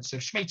observance of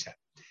Shemitah.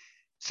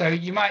 So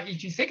you might,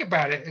 if you think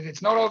about it,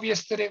 it's not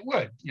obvious that it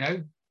would.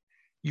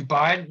 You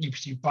buy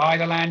it, you buy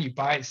the land, you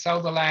buy it,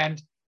 sell the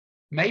land.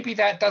 Maybe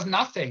that does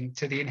nothing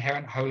to the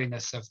inherent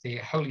holiness of the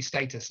holy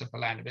status of the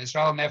land of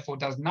Israel, and therefore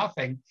does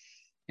nothing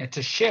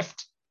to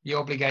shift the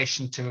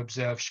obligation to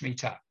observe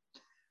Shemitah.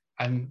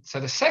 And so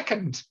the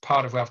second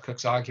part of Rav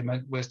Kook's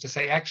argument was to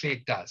say, actually,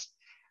 it does.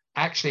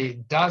 Actually,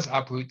 it does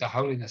uproot the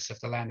holiness of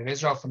the land of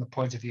Israel from the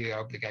point of view of the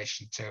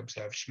obligation to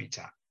observe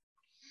Shemitah.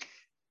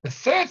 The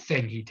third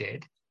thing he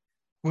did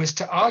was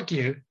to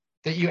argue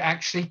that you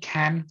actually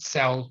can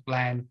sell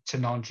land to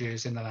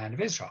non-Jews in the land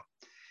of Israel,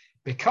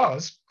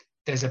 because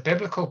there's a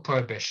biblical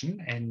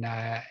prohibition in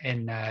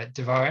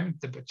Devarim,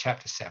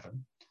 chapter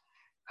 7,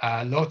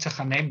 Lo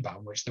Techanem Ba,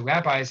 which the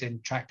rabbis in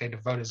Tractate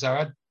of Avodah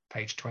Zarah,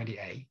 page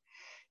 20a,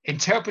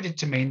 interpreted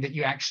to mean that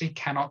you actually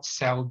cannot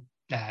sell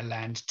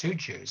land to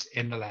Jews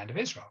in the land of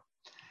Israel.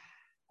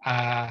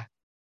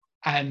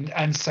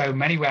 And so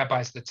many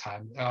rabbis at the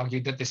time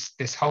argued that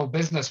this whole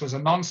business was a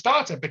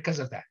non-starter because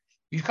of that.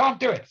 You can't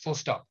do it, full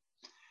stop.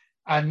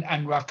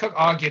 And Rav Kook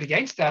argued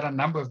against that on a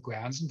number of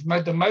grounds,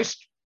 and the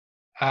most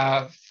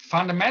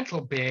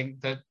fundamental being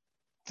that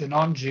the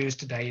non-Jews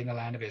today in the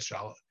land of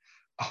Israel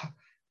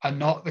are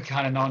not the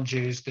kind of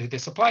non-Jews who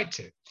this applied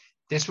to.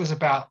 This was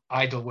about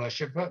idol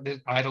worship.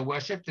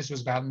 This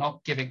was about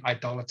not giving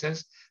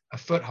idolaters a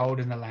foothold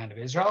in the land of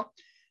Israel.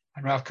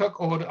 And Rav Kook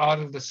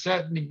argued that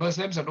certainly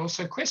Muslims and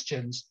also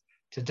Christians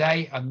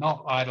today are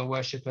not idol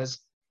worshippers,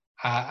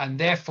 and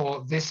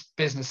therefore this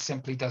business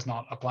simply does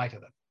not apply to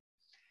them.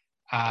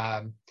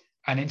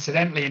 And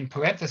incidentally, in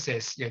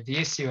parenthesis, the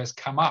issue has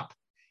come up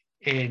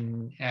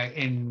in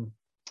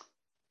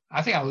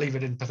I think I'll leave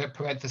it in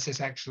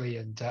parenthesis actually,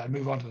 and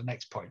move on to the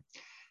next point.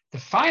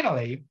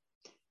 Finally,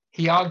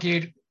 he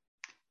argued,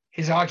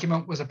 his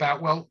argument was about,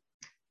 well,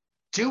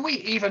 do we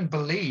even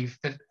believe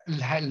that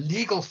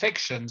legal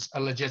fictions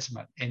are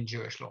legitimate in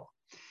Jewish law?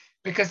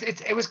 Because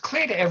it was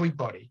clear to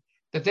everybody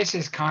that this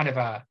is kind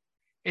of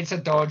it's a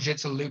dodge,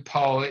 it's a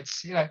loophole,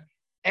 it's,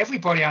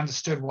 everybody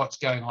understood what's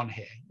going on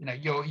here.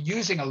 You're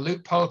using a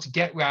loophole to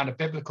get around a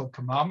biblical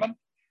commandment,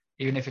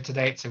 even if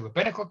today it's a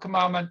rabbinical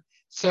commandment,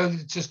 so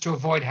just to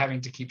avoid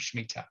having to keep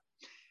Shemitah.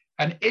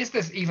 And is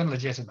this even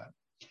legitimate?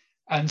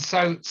 And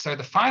so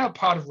the final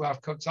part of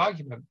Rav Kook's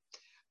argument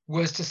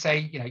was to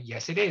say,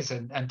 yes, it is,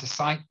 and to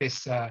cite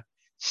this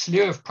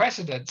slew of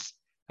precedents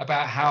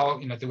about how,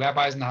 the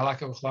rabbis and the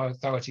halakhic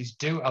authorities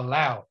do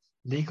allow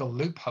legal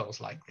loopholes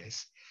like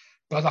this.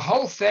 But the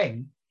whole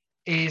thing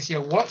is,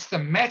 what's the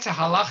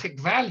meta-halachic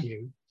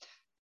value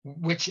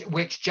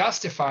which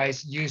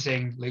justifies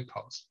using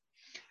loopholes?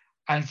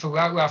 And for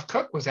Rav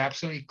Kook was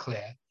absolutely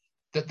clear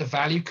that the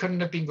value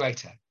couldn't have been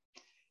greater.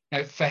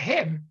 Now, for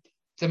him,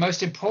 the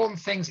most important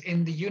things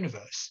in the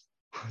universe,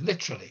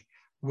 literally,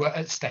 were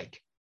at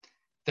stake.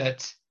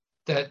 That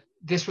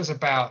this was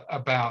about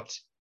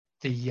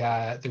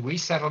the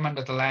resettlement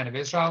of the land of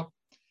Israel.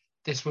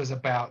 This was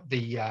about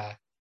the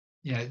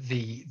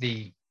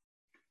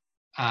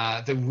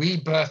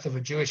rebirth of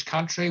a Jewish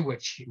country,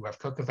 which Rav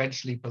Kook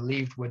eventually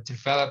believed would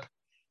develop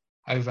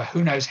over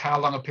who knows how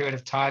long a period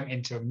of time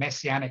into a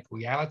messianic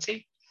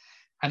reality.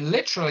 And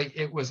literally,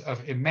 it was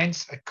of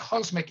immense,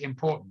 cosmic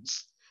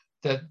importance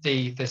that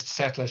the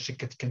settlers should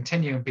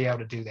continue and be able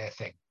to do their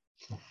thing.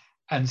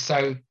 And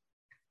so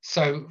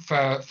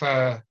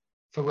for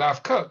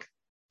Rav Kook,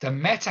 the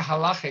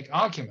meta-halachic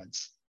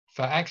arguments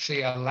for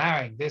actually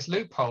allowing this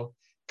loophole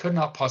could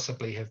not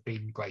possibly have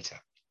been greater.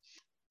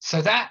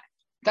 So that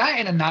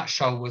in a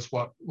nutshell was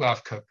what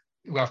Rav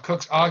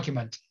Kook's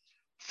argument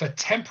for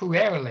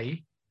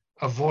temporarily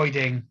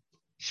avoiding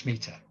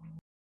Shemitah.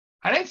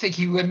 I don't think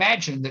he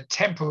imagined that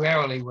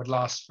temporarily would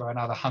last for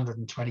another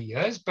 120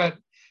 years, but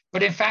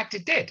in fact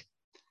it did.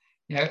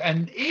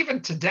 And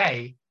even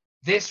today,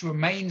 this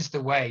remains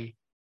the way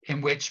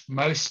in which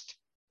most,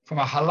 from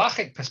a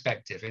halachic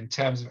perspective, in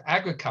terms of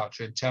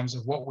agriculture, in terms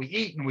of what we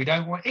eat and we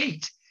don't want to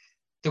eat,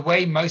 the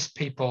way most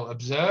people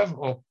observe,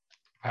 or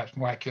perhaps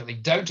more accurately,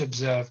 don't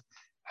observe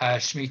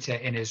Shemitah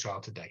in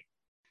Israel today.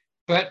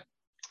 But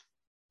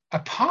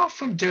apart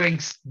from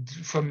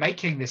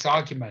making this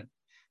argument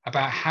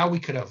about how we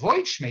could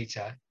avoid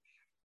Shemitah,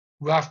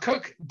 Rav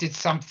Kook did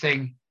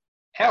something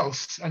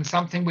else, and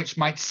something which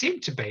might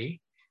seem to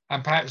be,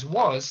 and perhaps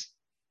was,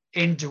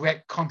 in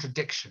direct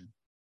contradiction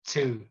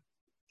to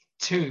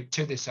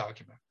this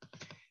argument.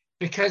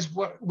 Because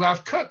what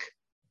Rav Kook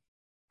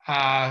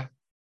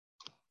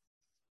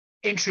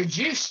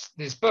introduced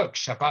this book,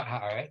 Shabbat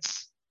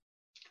Haaretz,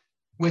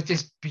 with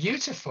this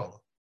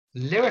beautiful,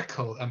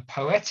 lyrical and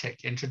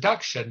poetic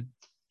introduction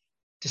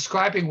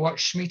describing what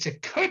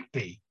Shemitah could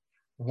be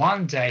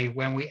one day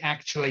when we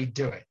actually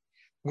do it,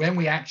 when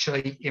we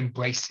actually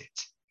embrace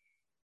it.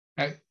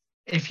 Now,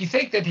 if you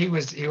think that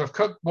Rav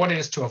Kook wanted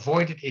us to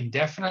avoid it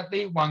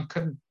indefinitely, one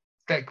couldn't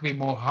that could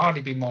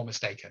hardly be more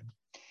mistaken.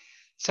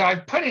 So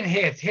I've put in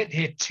here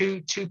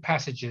two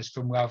passages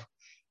from Rav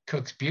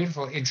Kook's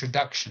beautiful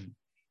introduction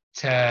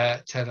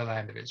to the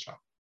land of Israel.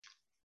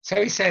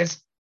 So he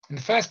says in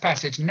the first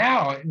passage,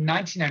 now in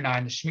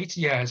 1909, the Shemitah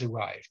year has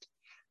arrived,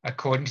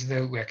 according to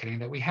the reckoning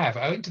that we have.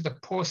 Owing to the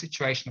poor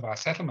situation of our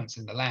settlements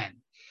in the land,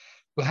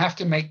 we'll have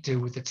to make do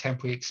with the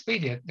temporary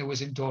expedient that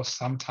was endorsed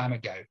some time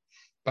ago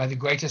by the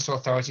greatest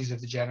authorities of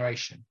the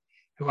generation,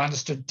 who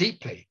understood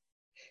deeply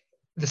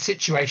the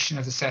situation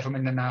of the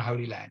settlement in our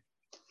Holy Land.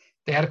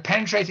 They had a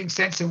penetrating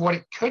sense of what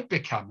it could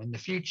become in the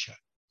future,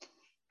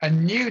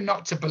 and knew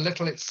not to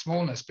belittle its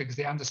smallness, because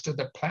they understood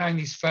that plowing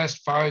these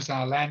first furrows in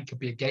our land could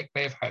be a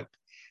gateway of hope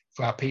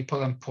for our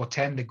people and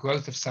portend the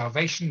growth of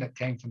salvation that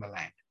came from the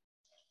land.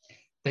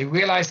 They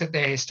realized that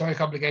their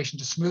historic obligation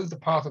to smooth the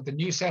path of the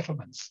new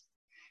settlements,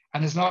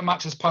 and as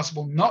much as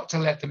possible not to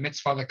let the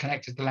mitzvah that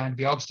connected the land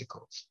be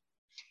obstacles.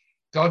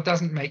 God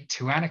doesn't make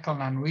tyrannical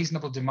and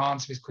unreasonable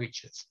demands of his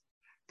creatures.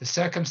 The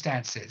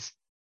circumstances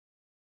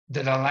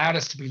that allowed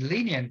us to be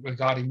lenient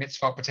regarding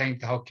mitzvah pertaining to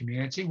the whole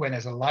community when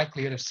there's a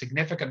likelihood of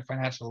significant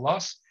financial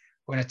loss,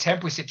 when a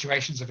temporary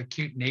situations of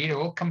acute need, are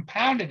all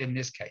compounded in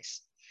this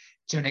case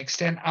to an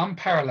extent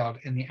unparalleled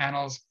in the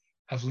annals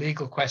of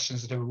legal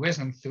questions that have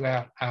arisen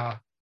throughout our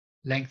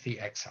lengthy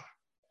exile.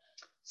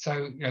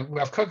 So,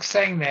 Rav Kook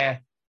saying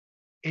there,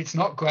 it's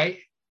not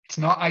great, it's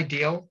not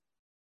ideal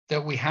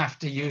that we have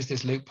to use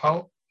this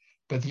loophole,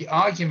 but the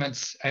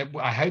arguments,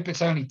 I hope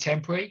it's only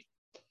temporary,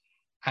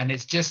 and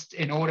it's just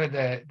in order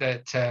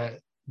that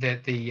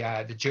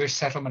the Jewish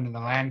settlement in the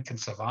land can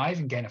survive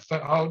and gain a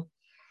foothold,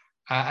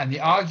 and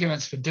the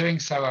arguments for doing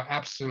so are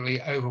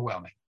absolutely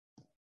overwhelming.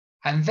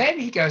 And then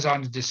he goes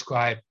on to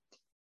describe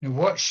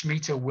what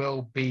Shemitah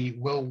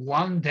will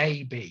one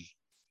day be,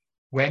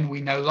 when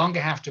we no longer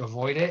have to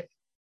avoid it,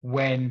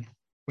 when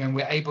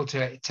we're able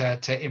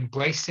to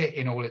embrace it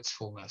in all its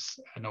fullness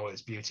and all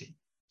its beauty.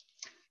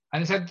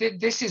 And so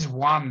this is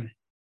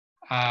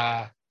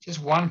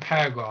just one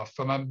paragraph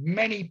from a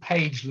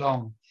many-page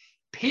long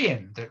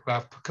paean that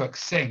Rav Kook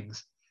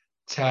sings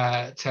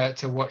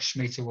to what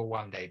Shemitah will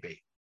one day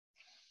be.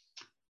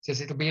 It says,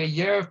 it'll be a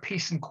year of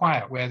peace and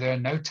quiet where there are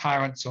no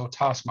tyrants or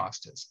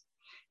taskmasters.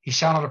 He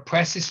shall not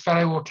oppress his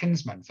fellow or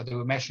kinsman, for the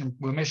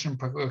remission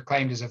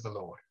proclaimed is of the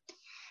Lord.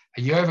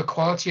 A year of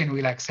equality and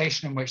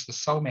relaxation in which the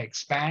soul may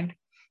expand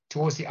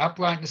towards the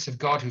uprightness of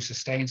God, who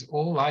sustains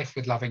all life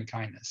with loving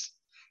kindness.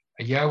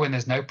 A year when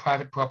there's no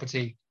private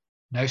property,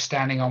 no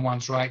standing on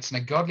one's rights,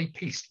 and a godly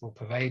peace will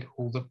pervade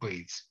all that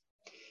breathes.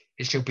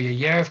 It shall be a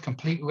year of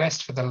complete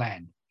rest for the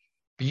land,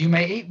 but you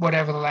may eat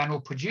whatever the land will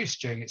produce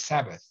during its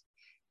Sabbath.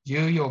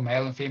 You, your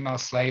male and female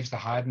slaves, the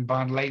hired and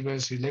bond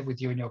laborers who live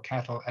with you and your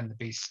cattle and the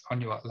beasts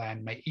on your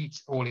land may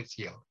eat all its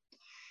yield.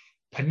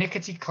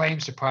 Pernickety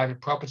claims to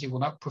private property will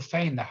not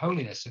profane the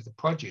holiness of the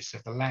produce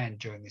of the land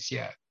during this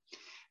year,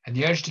 and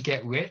the urge to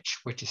get rich,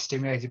 which is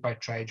stimulated by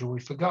trade, will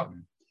be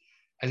forgotten,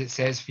 as it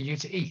says, for you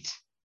to eat,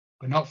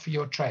 but not for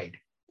your trade.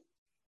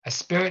 A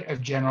spirit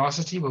of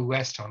generosity will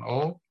rest on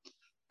all.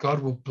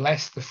 God will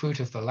bless the fruit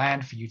of the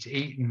land for you to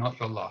eat and not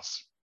your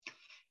loss.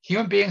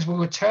 Human beings will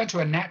return to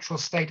a natural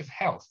state of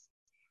health,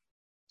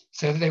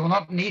 so that they will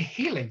not need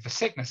healing for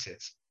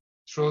sicknesses.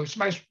 So it's the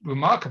most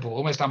remarkable,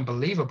 almost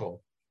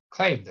unbelievable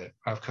claim that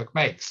Rav Kook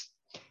makes,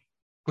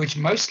 which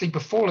mostly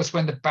befall us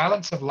when the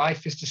balance of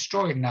life is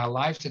destroyed and our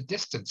lives are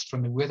distanced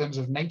from the rhythms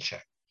of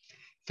nature.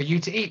 For you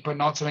to eat, but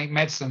not to make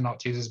medicine, not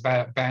to use as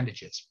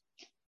bandages.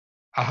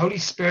 A Holy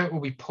Spirit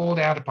will be poured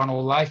out upon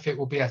all life. It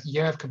will be a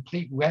year of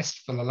complete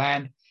rest for the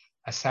land,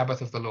 a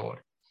Sabbath of the Lord.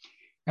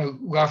 Now,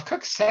 Rav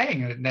Kook's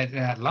saying in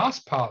that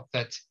last part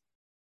that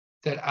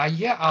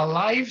our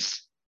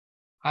lives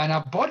and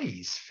our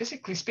bodies,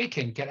 physically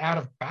speaking, get out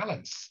of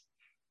balance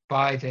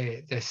by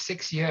the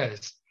 6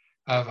 years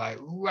of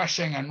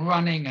rushing and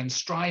running and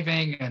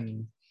striving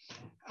and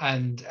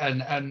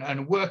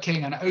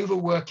working and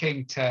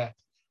overworking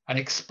and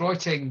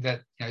exploiting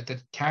that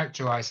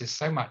characterizes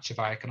so much of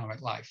our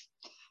economic life.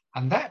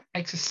 And that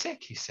makes us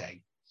sick, he's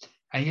saying.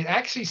 And he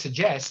actually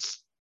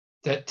suggests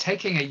that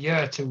taking a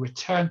year to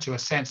return to a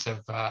sense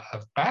of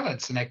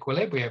balance and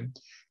equilibrium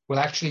will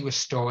actually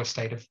restore a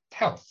state of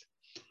health.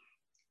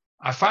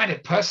 I find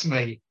it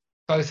personally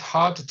both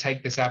hard to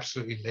take this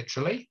absolutely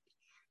literally,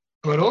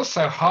 but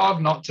also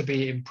hard not to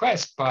be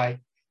impressed by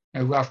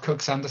Rav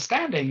Kook's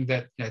understanding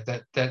that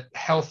that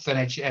health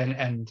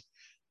and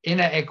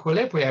inner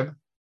equilibrium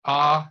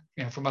are,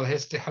 from a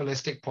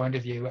holistic point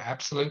of view,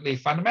 absolutely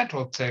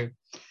fundamental to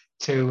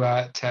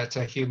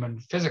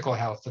human physical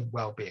health and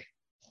well-being.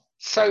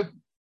 So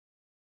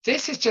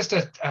this is just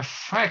a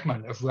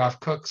fragment of Rav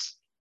Kook's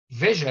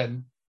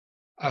vision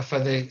for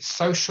the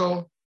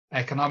social,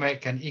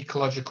 economic, and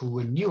ecological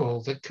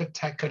renewal that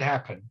could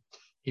happen.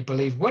 He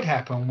believed would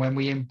happen when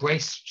we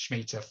embrace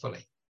Shemitah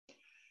fully.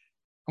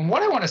 And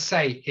what I want to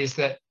say is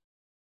that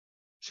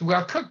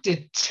Rav Kook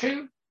did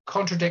two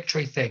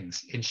contradictory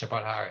things in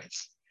Shabbat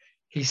Haaretz.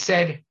 He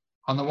said,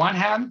 on the one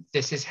hand,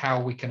 this is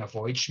how we can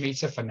avoid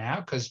Shemitah for now,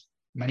 because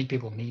many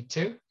people need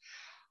to.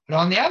 But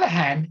on the other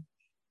hand,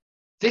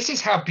 this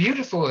is how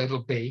beautiful it'll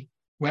be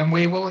when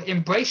we will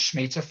embrace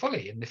Shemitah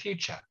fully in the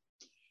future.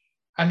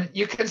 And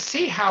you can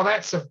see how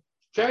that's a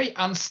very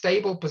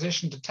unstable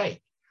position to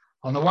take.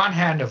 On the one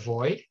hand,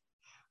 avoid.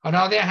 On the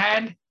other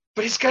hand,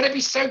 but it's going to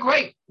be so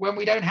great when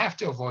we don't have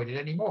to avoid it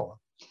anymore.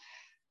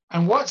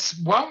 And what's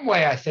one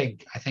way I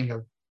think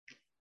a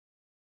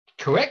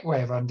correct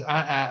way of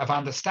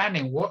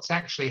understanding what's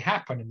actually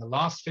happened in the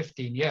last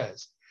 15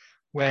 years,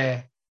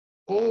 where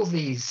all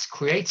these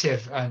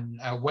creative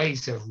and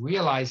ways of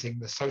realizing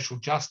the social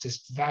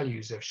justice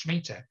values of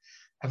Shemitah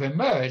have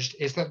emerged,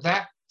 is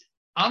that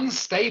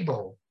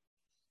unstable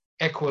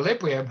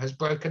equilibrium has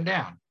broken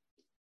down.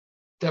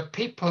 That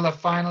people have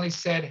finally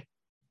said,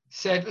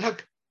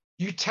 look,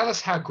 you tell us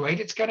how great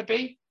it's going to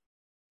be.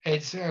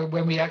 It's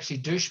when we actually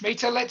do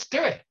Shemitah, let's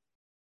do it.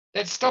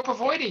 Let's stop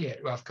avoiding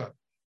it, Rav Kook.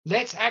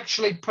 Let's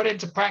actually put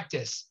into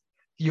practice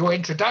your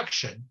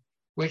introduction,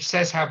 which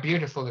says how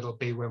beautiful it'll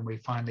be when we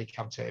finally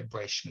come to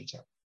embrace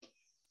Shemitah.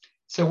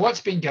 So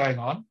what's been going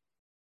on?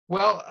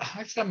 Well,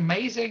 it's an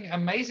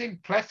amazing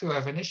plethora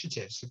of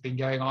initiatives have been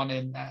going on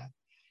in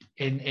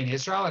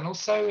Israel and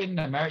also in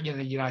America, in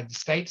the United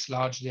States,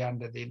 largely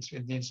under the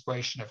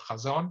inspiration of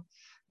Chazon,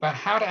 about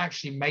how to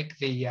actually make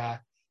the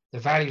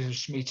values of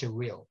Shemitah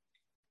real.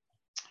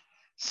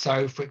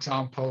 So, for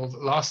example,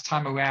 last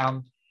time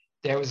around,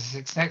 there was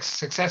a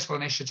successful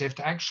initiative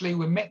to actually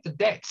remit the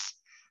debts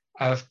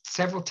of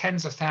several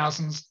tens of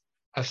thousands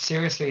of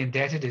seriously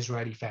indebted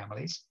Israeli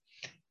families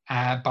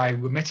by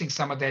remitting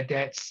some of their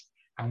debts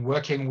and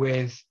working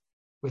with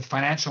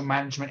financial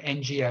management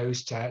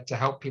NGOs to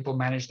help people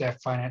manage their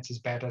finances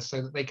better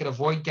so that they could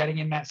avoid getting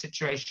in that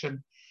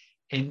situation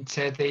in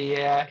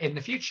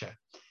the future.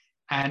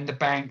 And the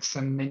banks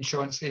and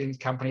insurance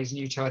companies and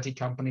utility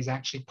companies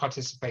actually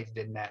participated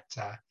in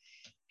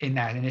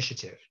that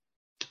initiative.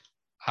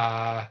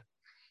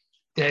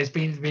 There's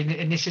been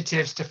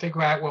initiatives to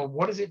figure out, well,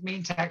 what does it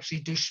mean to actually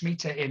do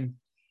Shemitah in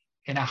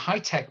a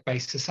high-tech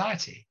based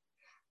society?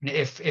 And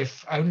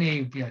if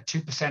only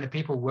 2% of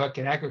people work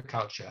in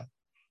agriculture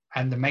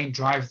and the main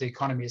drive of the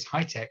economy is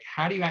high-tech,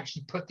 how do you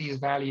actually put these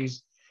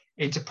values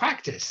into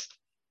practice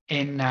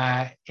in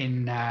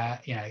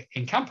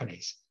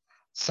companies?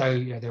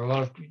 So there are a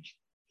lot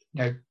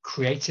of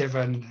creative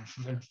and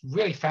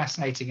really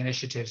fascinating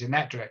initiatives in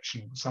that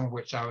direction, some of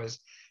which I was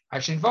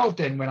actually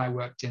involved in when I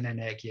worked in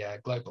Energia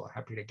Global.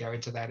 Happy to go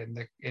into that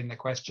in the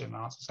question and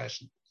answer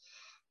session.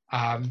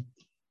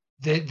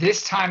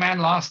 This time and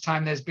last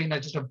time, there's been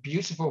just a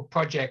beautiful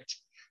project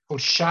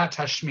called Shat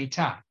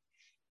HaShemitah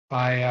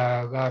by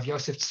Rav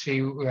Yosef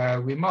Tzvi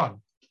Rimon.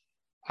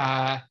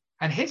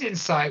 And his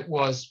insight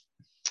was,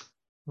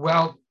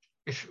 well,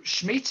 if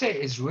Shemitah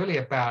is really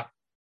about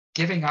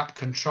giving up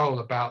control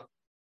about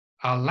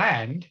our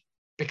land,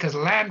 because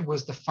land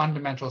was the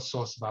fundamental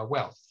source of our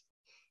wealth.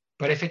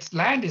 But if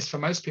land is for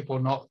most people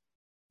not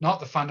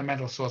the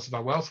fundamental source of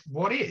our wealth,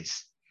 what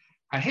is?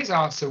 And his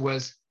answer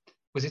was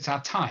it's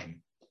our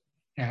time.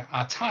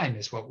 Our time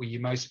is what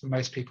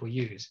most people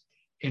use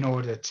in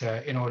order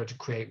to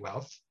create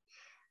wealth.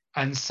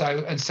 And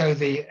so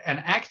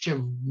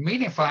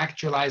meaningful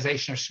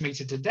actualization of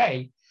Shemitah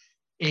today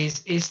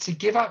is to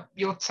give up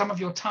some of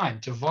your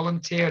time, to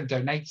volunteer and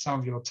donate some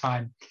of your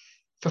time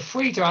for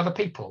free to other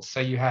people.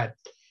 So you had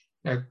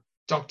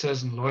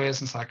doctors and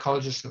lawyers and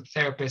psychologists and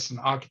therapists and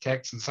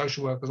architects and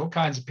social workers, all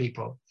kinds of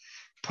people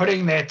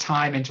putting their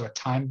time into a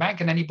time bank,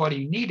 and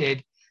anybody who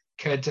needed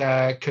could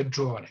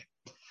draw on it,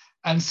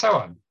 and so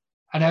on.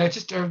 And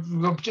just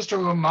a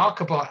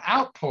remarkable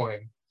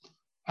outpouring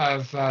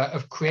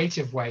of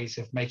creative ways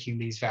of making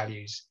these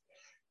values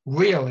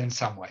real in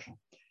some way.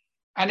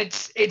 And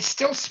it's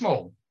still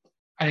small,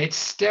 and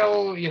it's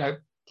not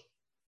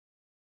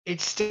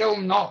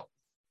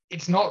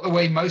the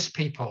way most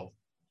people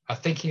are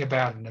thinking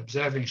about and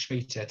observing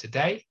Shemitah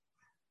today,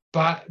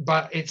 but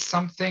it's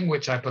something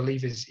which I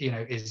believe is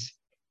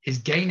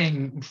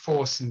gaining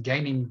force and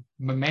gaining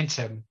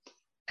momentum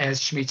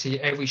as every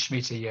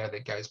Shemitah year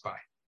that goes by.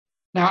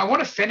 Now, I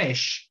want to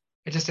finish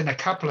just in a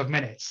couple of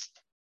minutes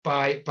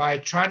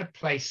by trying to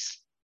place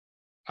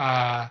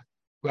Rav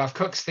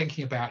Kook's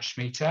thinking about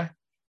Shemitah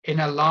in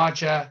a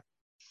larger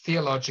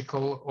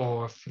theological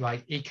or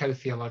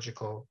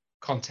eco-theological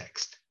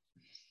context.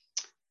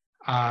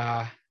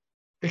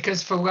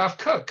 Because for Rav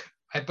Kook,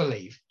 I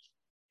believe,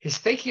 his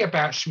thinking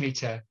about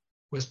Shemitah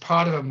was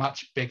part of a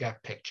much bigger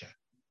picture.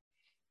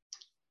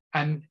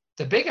 And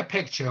the bigger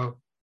picture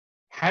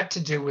had to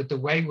do with the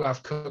way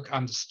Rav Kook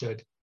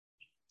understood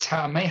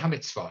Ta'amei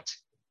HaMitzvot,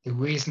 the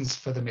reasons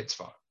for the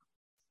mitzvot.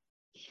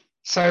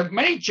 So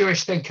many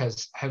Jewish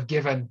thinkers have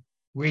given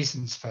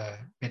reasons for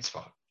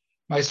mitzvot,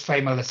 most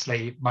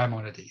famously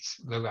Maimonides,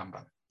 the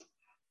Rambam.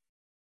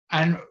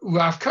 And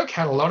Rav Kook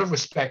had a lot of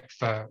respect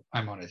for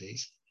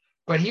Maimonides,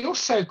 but he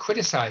also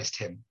criticized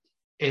him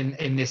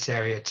in this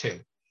area too,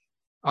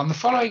 on the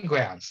following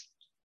grounds.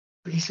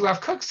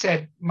 Rav Kook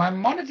said,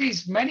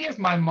 many of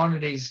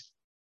Maimonides'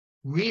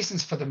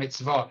 reasons for the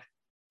mitzvot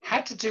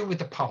had to do with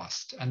the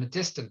past and the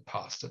distant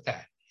past at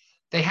that.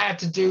 They had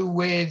to do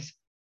with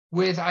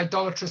with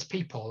idolatrous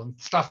people and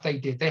stuff they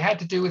did. They had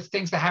to do with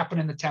things that happen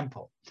in the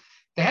temple.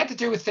 They had to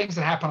do with things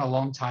that happened a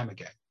long time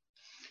ago.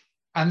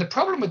 And the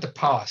problem with the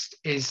past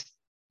is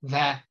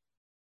that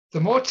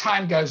the more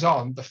time goes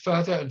on, the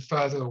further and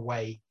further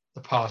away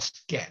the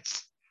past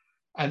gets.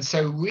 And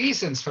so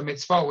reasons for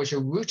mitzvot which are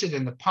rooted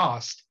in the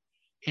past,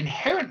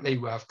 inherently,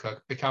 Rav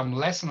Kook, become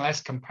less and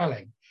less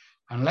compelling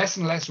and less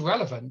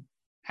relevant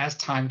as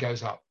time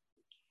goes on.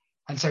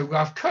 And so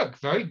Rav Kook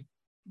very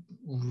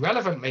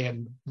relevantly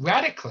and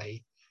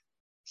radically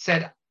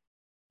said,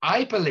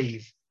 I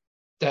believe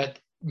that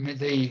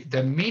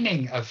the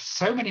meaning of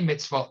so many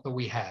mitzvot that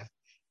we have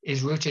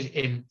is rooted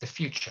in the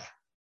future,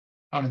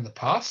 not in the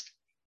past,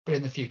 but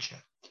in the future.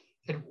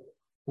 That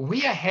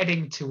we are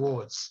heading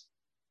towards,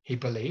 he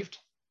believed,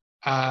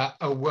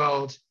 a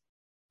world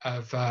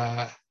of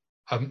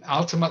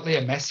ultimately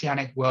a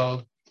messianic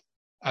world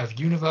of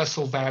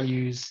universal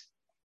values,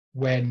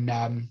 when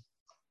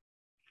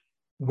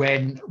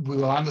we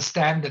will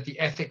understand that the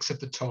ethics of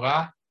the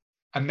Torah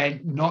are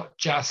meant not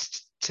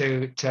just for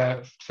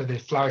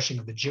the flourishing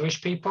of the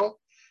Jewish people,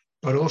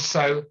 but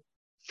also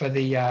for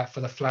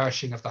the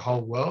flourishing of the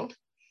whole world.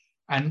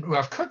 And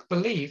Rav Kook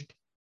believed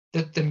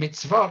that the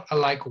mitzvot are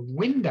like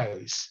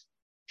windows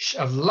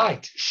of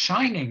light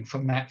shining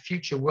from that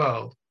future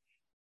world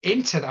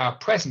into our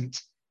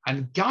present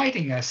and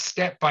guiding us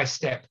step by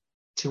step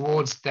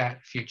towards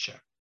that future.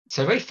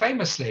 So very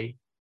famously,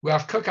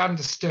 Rav Kook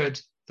understood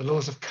the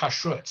laws of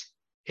kashrut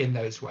in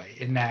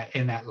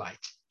that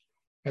light.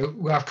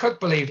 Rav Kook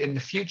believed in the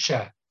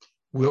future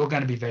we're all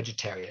going to be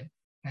vegetarian,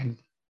 and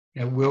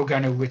we're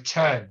going to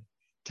return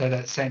to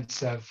that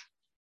sense of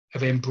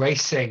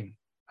embracing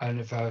and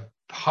of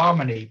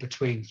harmony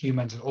between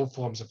humans and all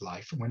forms of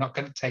life, and we're not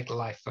going to take the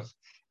life of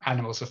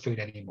animals for food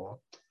anymore.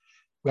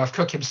 Rav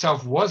Kook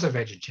himself was a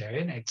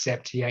vegetarian,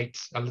 except he ate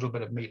a little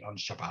bit of meat on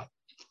Shabbat.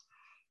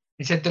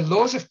 He said the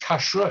laws of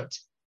kashrut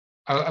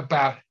are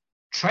about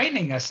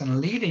training us and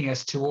leading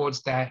us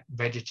towards that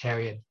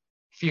vegetarian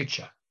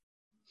future.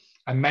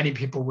 And many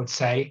people would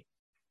say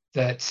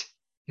that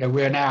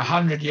we're now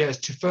 100 years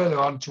further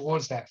on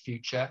towards that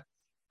future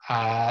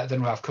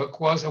than Rav Kook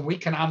was, and we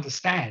can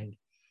understand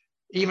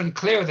even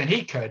clearer than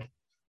he could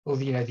all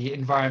the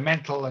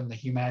environmental and the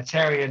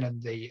humanitarian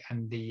and the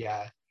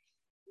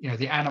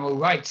animal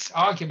rights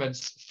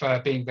arguments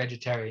for being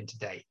vegetarian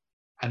today,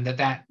 and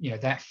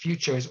that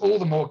future is all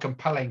the more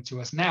compelling to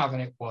us now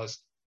than it was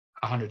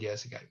 100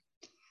 years ago.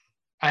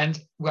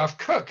 And Rav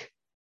Kook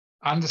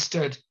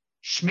understood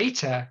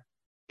Shemitah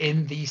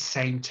in these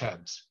same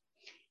terms.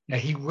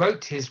 He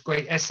wrote his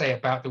great essay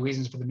about the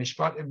reasons for the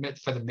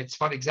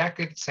mitzvot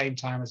exactly at the same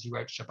time as he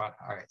wrote Shabbat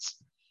Haaretz.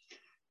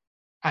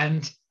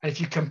 And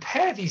if you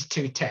compare these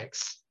two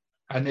texts,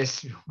 and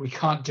this we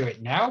can't do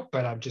it now,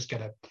 but I'm just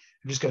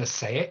gonna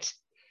say it,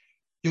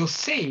 you'll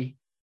see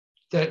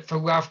that for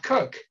Rav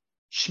Kook,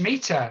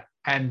 Shemitah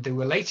and the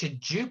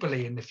related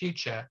Jubilee in the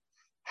future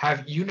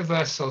have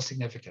universal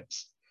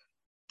significance.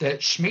 That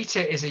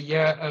Shemitah is a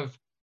year of,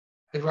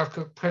 Rav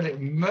Kook put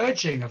it,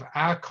 merging of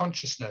our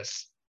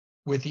consciousness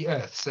with the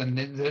earth's, and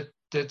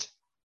that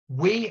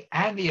we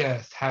and the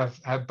earth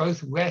have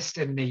both rest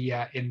in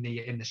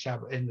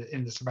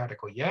the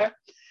sabbatical year,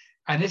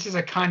 and this is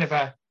a kind of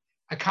a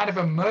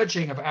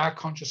merging of our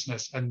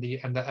consciousness and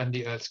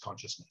the earth's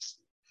consciousness.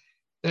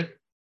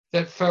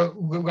 That for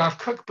Rav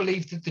Kook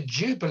believed that the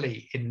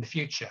Jubilee in the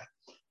future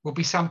will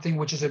be something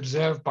which is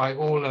observed by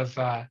all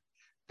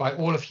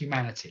of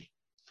humanity,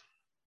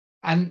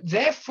 and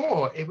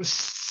therefore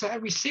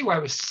we see why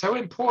it was so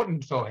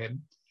important for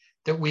him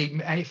that we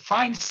may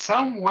find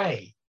some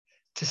way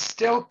to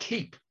still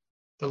keep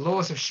the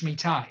laws of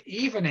Shemitah,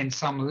 even in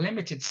some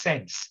limited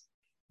sense,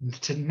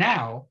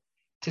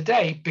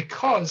 today,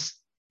 because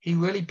he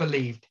really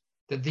believed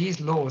that these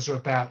laws are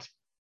about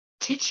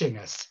teaching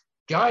us,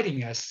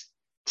 guiding us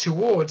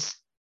towards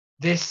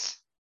this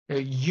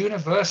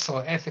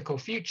universal ethical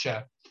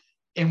future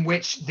in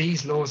which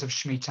these laws of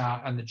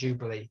Shemitah and the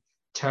Jubilee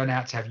turn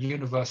out to have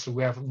universal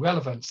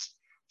relevance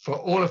for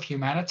all of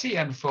humanity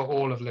and for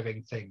all of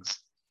living things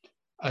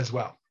as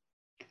well.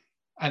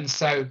 And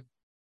so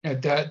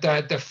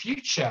the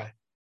future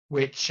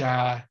which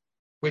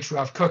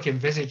Rav Kook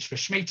envisaged for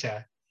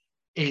Shemitah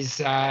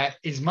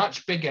is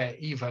much bigger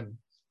even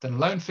than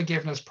loan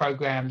forgiveness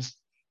programs,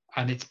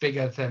 and it's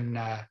bigger than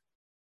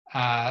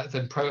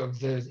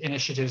the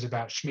initiatives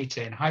about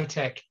Shemitah in high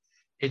tech.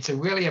 It's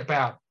really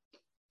about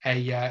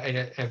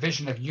a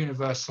vision of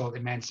universal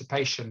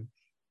emancipation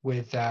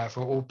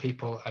for all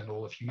people and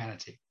all of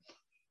humanity.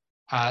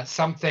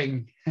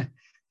 Something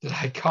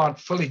that I can't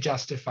fully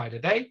justify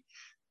today,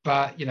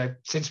 but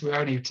since we're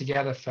only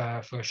together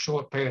for a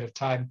short period of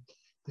time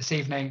this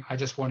evening, I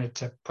just wanted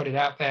to put it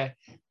out there.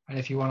 And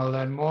if you want to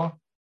learn more,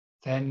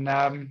 then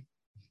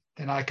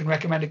I can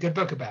recommend a good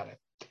book about it.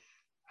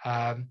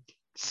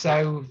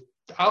 So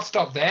I'll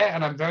stop there,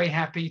 and I'm very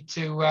happy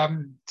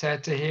to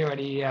hear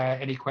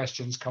any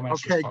questions,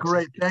 comments. Okay,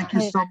 great. Thank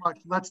you so much.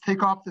 Let's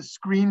take off the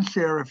screen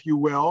share, if you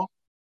will,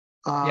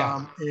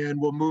 and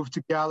we'll move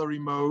to gallery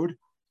mode.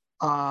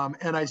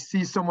 And I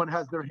see someone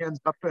has their hands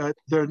up.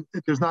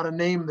 There's not a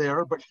name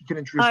there, but you can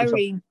introduce yourself.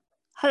 Irene.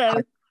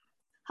 Hello.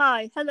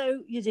 Hi.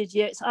 Hello,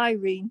 Yedidia. It's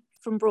Irene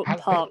from Broughton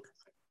Park.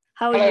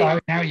 How are you? Hello,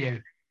 how are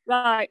you?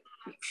 Right.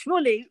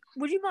 Shmuley,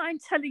 would you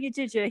mind telling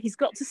Yedidia he's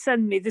got to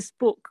send me this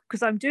book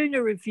because I'm doing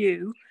a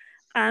review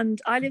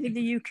and I live in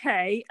the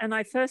UK and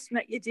I first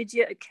met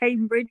Yedidia at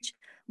Cambridge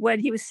when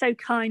he was so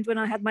kind when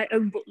I had my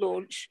own book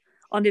launch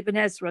on Ibn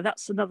Ezra.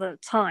 That's another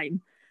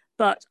time.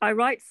 But I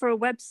write for a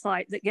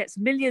website that gets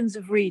millions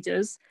of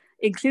readers,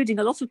 including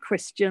a lot of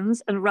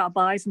Christians and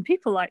rabbis and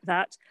people like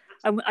that.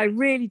 And I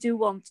really do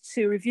want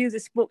to review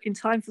this book in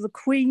time for the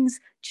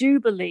Queen's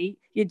Jubilee,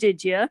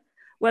 Yedidia,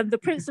 when the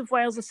Prince of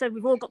Wales has said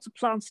we've all got to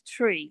plant a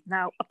tree.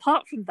 Now,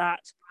 apart from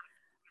that,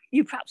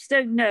 you perhaps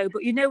don't know,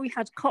 but you know we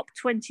had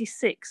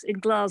COP26 in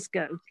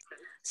Glasgow.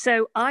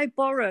 So I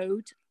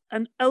borrowed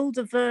an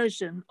older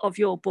version of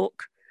your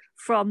book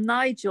from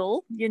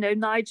Nigel, you know,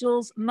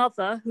 Nigel's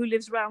mother, who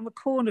lives around the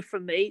corner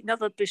from me,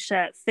 another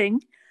Bichette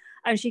thing.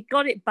 And she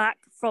got it back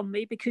from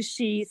me because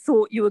she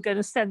thought you were going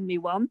to send me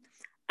one.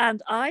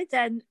 And I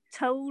then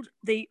told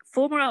the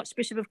former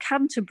Archbishop of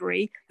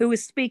Canterbury, who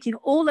was speaking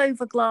all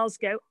over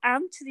Glasgow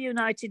and to the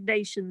United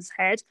Nations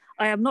head,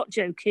 I am not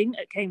joking,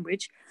 at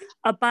Cambridge,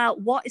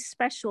 about what is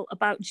special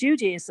about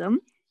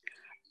Judaism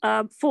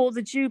for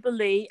the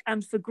Jubilee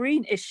and for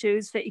green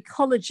issues, for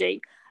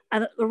ecology.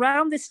 And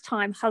around this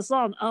time,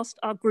 Hazan asked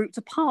our group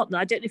to partner.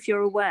 I don't know if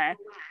you're aware.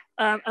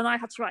 And I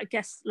had to write a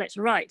guest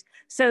letter, right?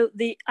 So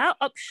the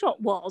upshot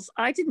was,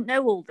 I didn't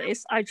know all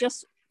this. I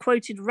just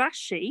quoted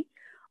Rashi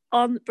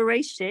on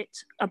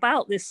Bereshit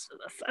about this,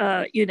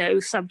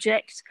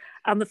 subject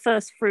and the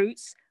first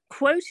fruits,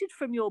 quoted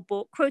from your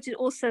book, quoted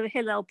also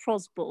Hillel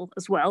Prosbul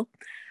as well.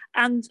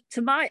 And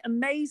to my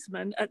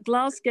amazement, at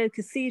Glasgow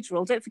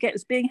Cathedral, don't forget it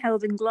was being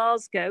held in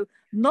Glasgow,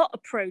 not a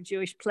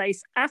pro-Jewish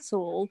place at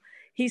all.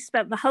 He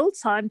spent the whole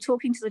time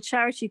talking to the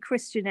charity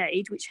Christian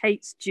Aid, which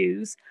hates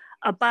Jews,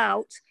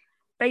 about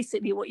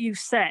basically what you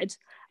said.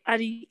 And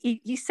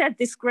he said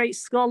this great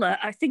scholar,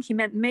 I think he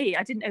meant me,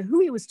 I didn't know who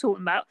he was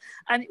talking about.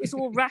 And it was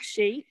all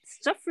Rashi,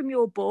 stuff from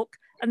your book.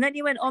 And then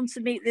he went on to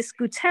meet this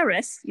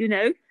Guterres, you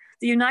know,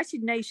 the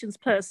United Nations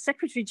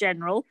Secretary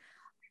General,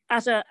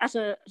 at a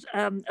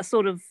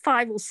sort of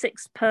 5 or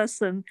 6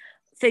 person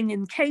thing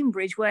in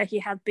Cambridge, where he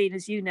had been,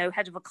 as you know,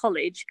 head of a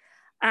college.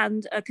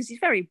 And because he's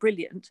very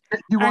brilliant.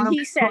 And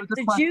he said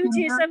the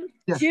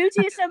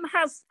Judaism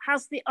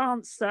has the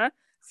answer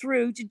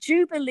through the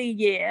Jubilee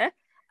year.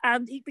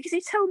 And because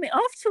he told me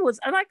afterwards,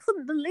 and I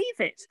couldn't believe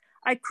it.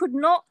 I could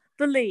not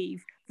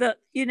believe that,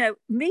 you know,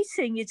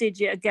 meeting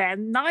Yedidia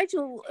again.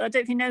 Nigel, I don't know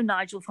if you know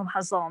Nigel from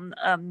Hazan.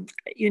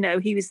 You know,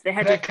 he was the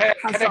head of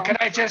Hazan.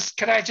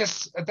 Can I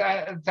just,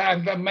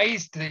 I'm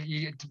amazed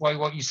by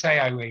what you say,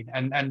 Irene,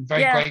 and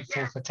very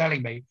grateful for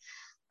telling me.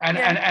 And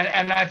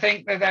I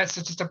think that's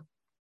just a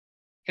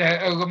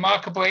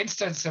remarkable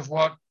instance of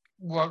what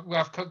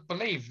Rav Kook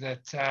believed,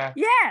 that that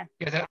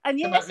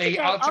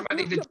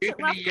ultimately the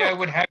Jubilee year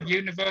would have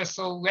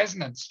universal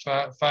resonance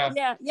for but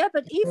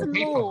even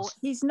more,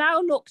 he's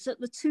now looked at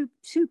the two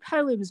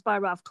poems by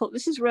Rav Kook.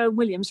 This is Rowan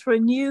Williams for a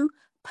new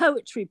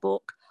poetry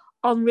book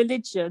on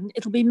religion.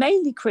 It'll be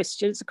mainly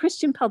Christian. It's a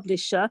Christian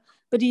publisher,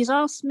 but he's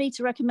asked me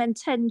to recommend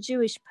 10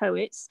 Jewish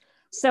poets.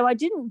 So I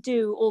didn't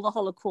do all the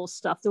Holocaust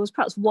stuff. There was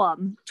perhaps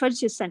one,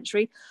 20th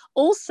century,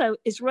 also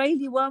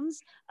Israeli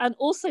ones, and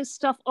also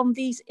stuff on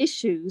these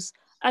issues.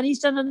 And he's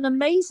done an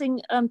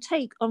amazing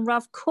take on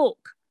Rav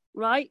Kook,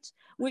 right?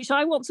 Which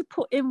I want to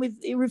put in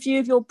with the review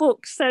of your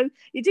book. So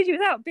you did it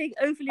without being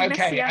overly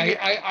messianic.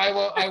 I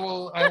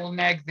will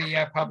nag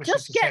the publisher.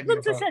 Just get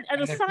them to send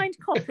a signed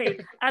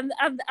copy, and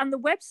the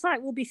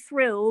website will be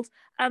thrilled.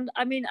 And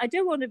I mean, I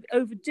don't want to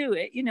overdo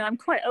it. You know, I'm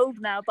quite old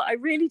now, but I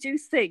really do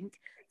think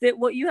that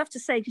what you have to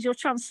say, because your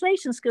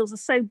translation skills are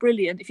so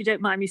brilliant, if you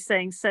don't mind me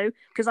saying so,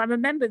 because I'm a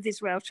member of the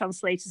Israel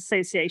Translators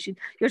Association,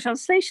 your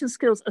translation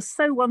skills are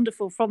so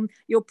wonderful from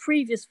your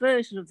previous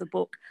version of the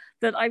book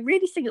that I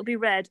really think it'll be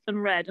read,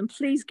 and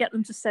please get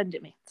them to send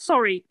it me.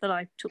 Sorry that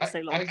I took so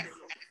long.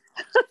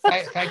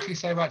 Thank you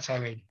so much,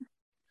 Irene.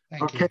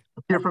 Thank you. Okay,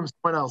 hear from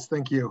someone else.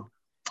 Thank you.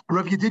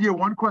 Rav Yedidia,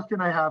 one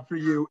question I have for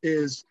you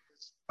is,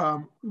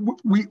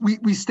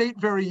 we state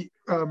very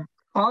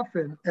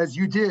often, as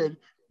you did,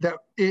 that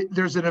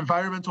there's an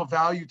environmental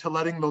value to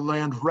letting the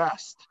land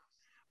rest.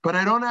 But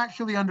I don't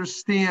actually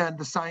understand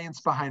the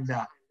science behind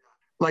that.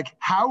 Like,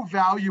 how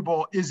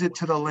valuable is it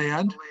to the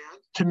land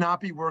to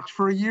not be worked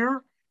for a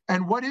year?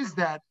 And what is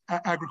that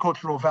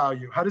agricultural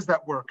value? How does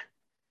that work?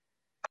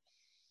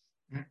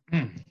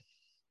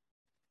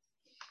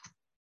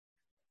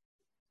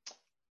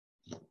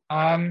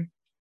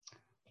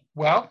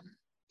 Well,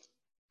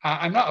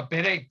 I'm not a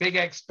big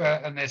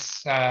expert on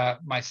this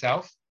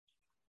myself.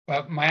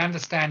 But my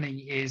understanding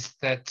is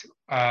that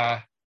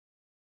by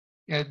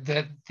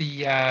letting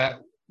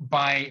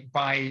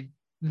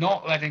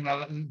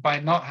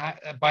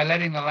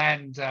the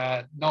land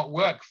not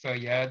work for a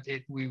year,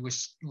 we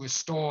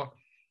restore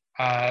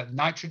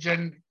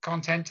nitrogen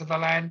content to the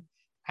land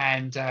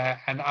and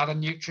other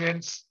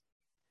nutrients.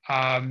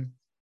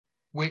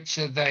 which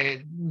are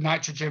the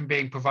nitrogen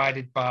being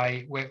provided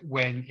by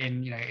when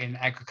in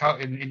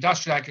agriculture, in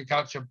industrial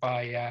agriculture,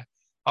 by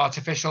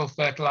artificial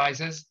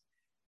fertilizers,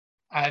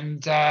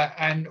 and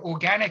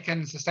organic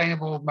and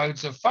sustainable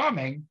modes of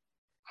farming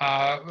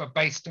are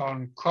based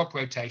on crop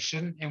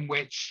rotation, in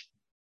which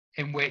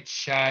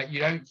you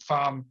don't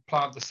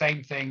plant the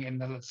same thing in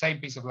the same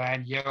piece of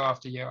land year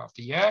after year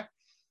after year,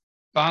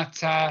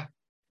 but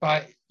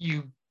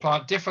you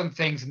plant different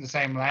things in the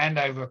same land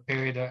over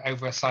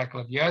a cycle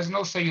of years, and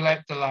also you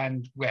let the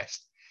land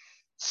rest.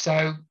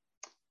 So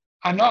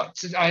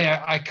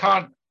I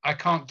can't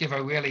give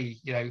a really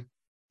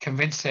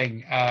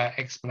convincing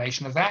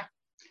explanation of that,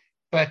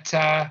 but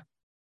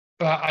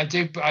I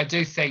do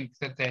think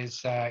that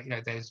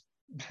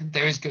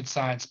there is good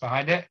science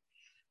behind it,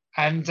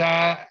 and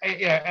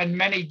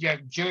many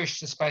Jewish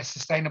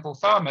sustainable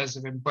farmers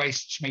have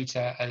embraced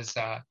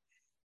Shemitah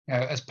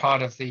as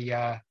part of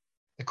the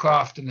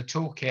craft and the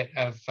toolkit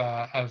of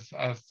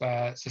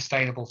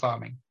sustainable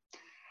farming.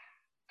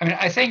 I mean,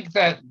 I think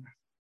that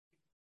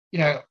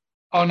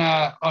on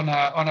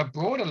a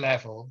broader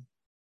level,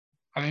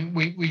 I mean,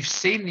 we've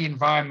seen the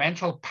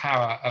environmental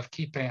power of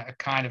keeping a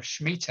kind of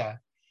Shemitah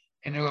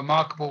in a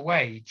remarkable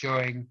way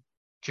during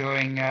the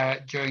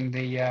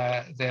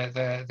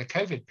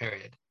COVID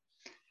period.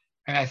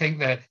 And I think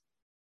that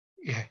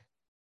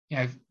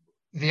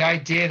the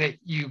idea that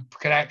you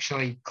could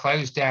actually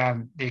close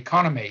down the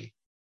economy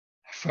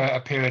for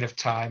a period of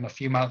time, a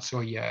few months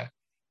or a year,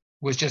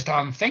 was just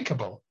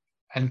unthinkable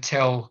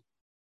until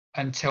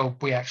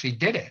we actually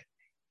did it.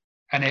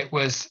 And it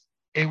was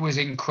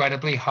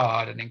incredibly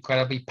hard and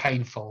incredibly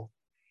painful,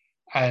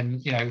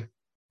 and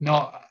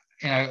not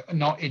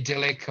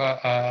idyllic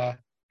and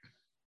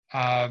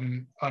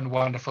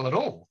wonderful at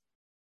all.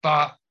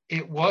 But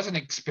it was an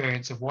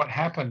experience of what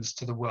happens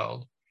to the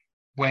world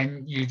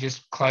when you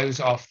just close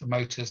off the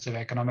motors of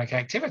economic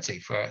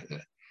activity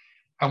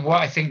and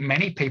what I think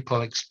many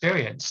people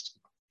experienced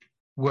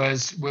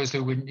was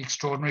an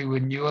extraordinary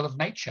renewal of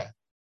nature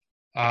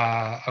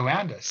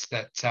around us,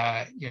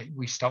 that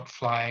we stopped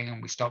flying and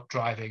we stopped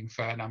driving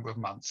for a number of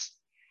months,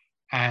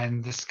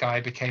 and the sky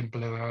became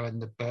bluer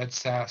and the bird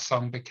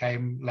song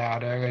became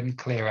louder and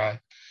clearer,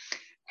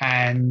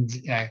 and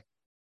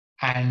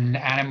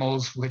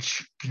animals,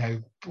 which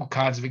all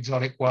kinds of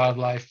exotic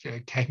wildlife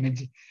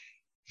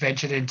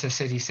ventured into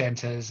city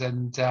centers,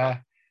 and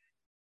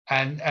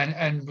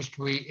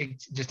we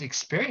just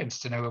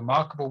experienced in a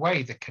remarkable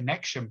way the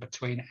connection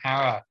between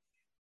our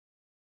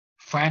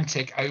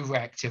frantic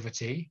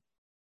overactivity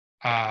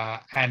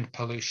and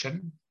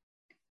pollution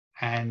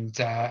and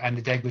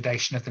the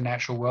degradation of the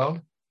natural world,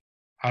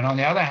 and on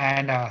the other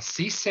hand, our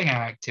ceasing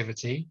our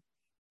activity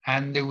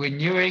and the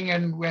renewing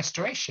and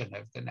restoration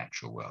of the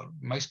natural world.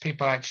 Most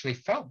people actually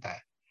felt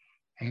that,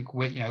 I think,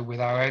 with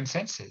our own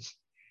senses,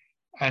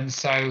 and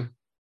so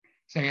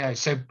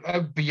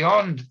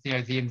beyond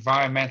the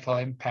environmental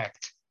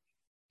impact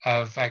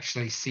of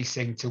actually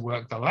ceasing to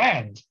work the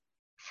land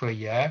for a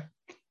year,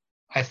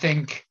 I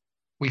think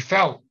we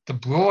felt the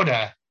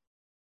broader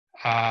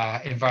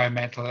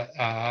environmental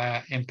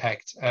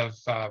impact of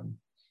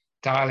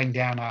dialing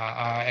down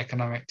our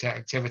economic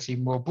activity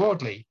more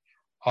broadly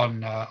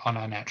on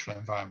our natural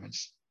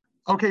environments.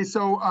 Okay,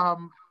 so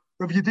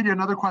Rav Yedidia,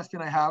 another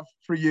question I have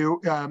for you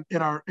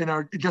in our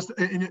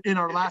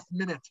last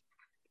minute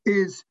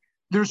is,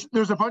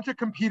 there's a bunch of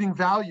competing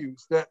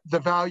values, that the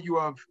value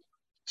of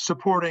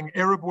supporting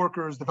Arab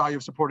workers, the value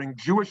of supporting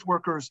Jewish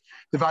workers,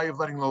 the value of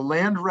letting the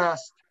land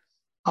rest,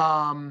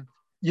 the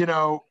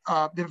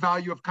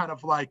value of kind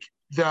of like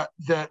the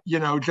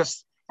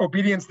just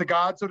obedience to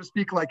God, so to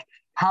speak. Like,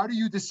 how do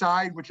you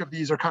decide which of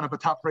these are kind of a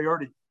top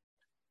priority?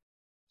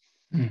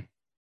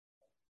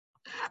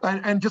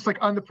 And just like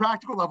on the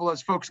practical level,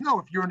 as folks know,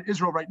 if you're in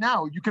Israel right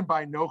now, you can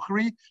buy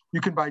Nochri,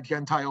 you can buy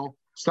Gentile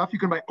stuff, you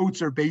can buy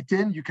Otzer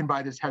Beitin, you can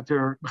buy this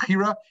Heter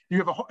Mechira,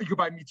 you can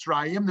buy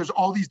Mitzrayim. There's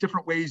all these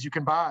different ways you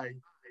can buy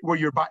where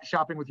you're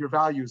shopping with your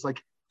values.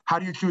 Like, how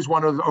do you choose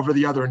one over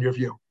the other in your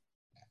view?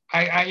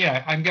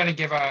 I'm going to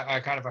give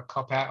a kind of a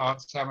cop-out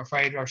answer, I'm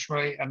afraid,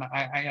 Shmuley, and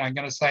I'm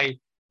going to say,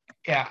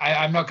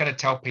 I'm not going to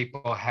tell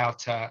people how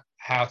to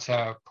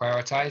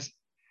prioritize.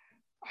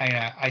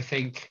 I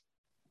think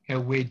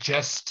we're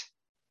just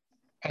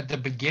at the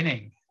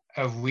beginning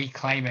of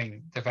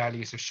reclaiming the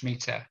values of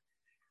Shemitah.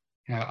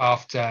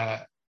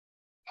 After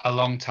a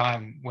long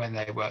time when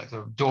they were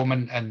sort of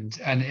dormant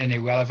and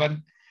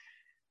irrelevant,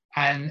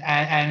 and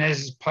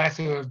there's a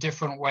plethora of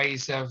different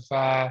ways of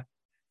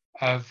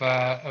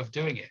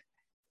doing it,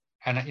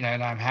 and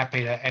and I'm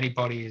happy that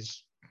anybody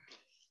is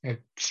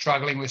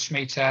struggling with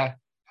Shemitah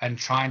and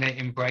trying to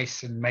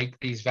embrace and make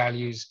these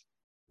values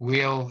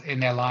real in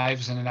their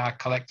lives and in our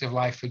collective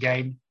life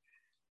again.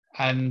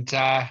 And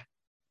I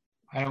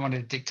don't want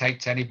to dictate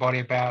to anybody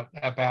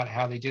about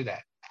how they do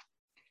that.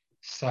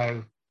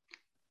 So,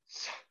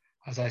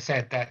 as I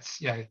said, that's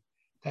a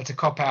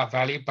cop-out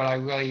value, but I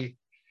really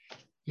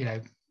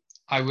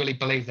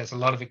believe there's a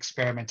lot of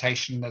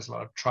experimentation, there's a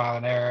lot of trial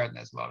and error, and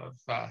there's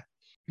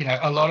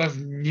a lot of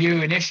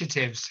new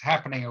initiatives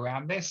happening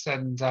around this,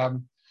 and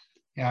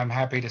I'm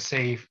happy to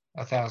see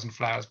 1,000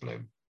 flowers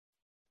bloom.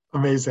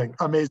 Amazing,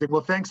 amazing.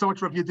 Well, thanks so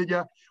much, Rav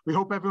Yedidya. We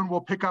hope everyone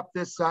will pick up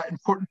this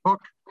important book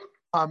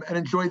and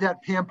enjoy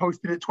that. Pam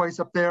posted it twice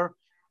up there,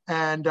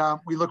 and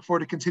we look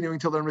forward to continuing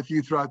to learn with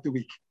you throughout the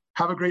week.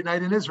 Have a great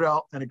night in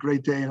Israel and a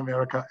great day in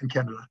America and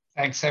Canada.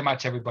 Thanks so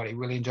much, everybody.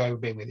 Really enjoy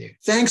being with you.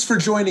 Thanks for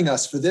joining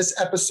us for this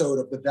episode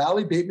of the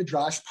Valley Beit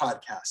Midrash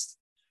podcast.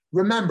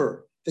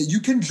 Remember that you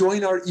can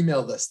join our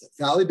email list at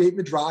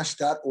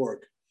valleybeitmidrash.org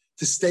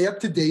to stay up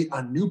to date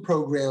on new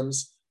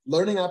programs,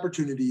 learning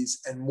opportunities,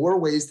 and more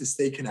ways to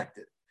stay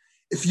connected.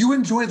 If you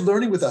enjoyed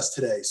learning with us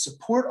today,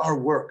 support our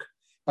work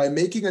by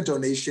making a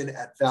donation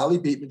at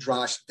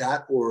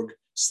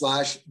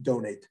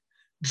valleybeitmidrash.org/donate.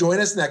 Join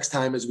us next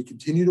time as we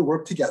continue to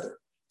work together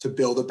to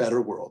build a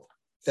better world.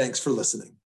 Thanks for listening.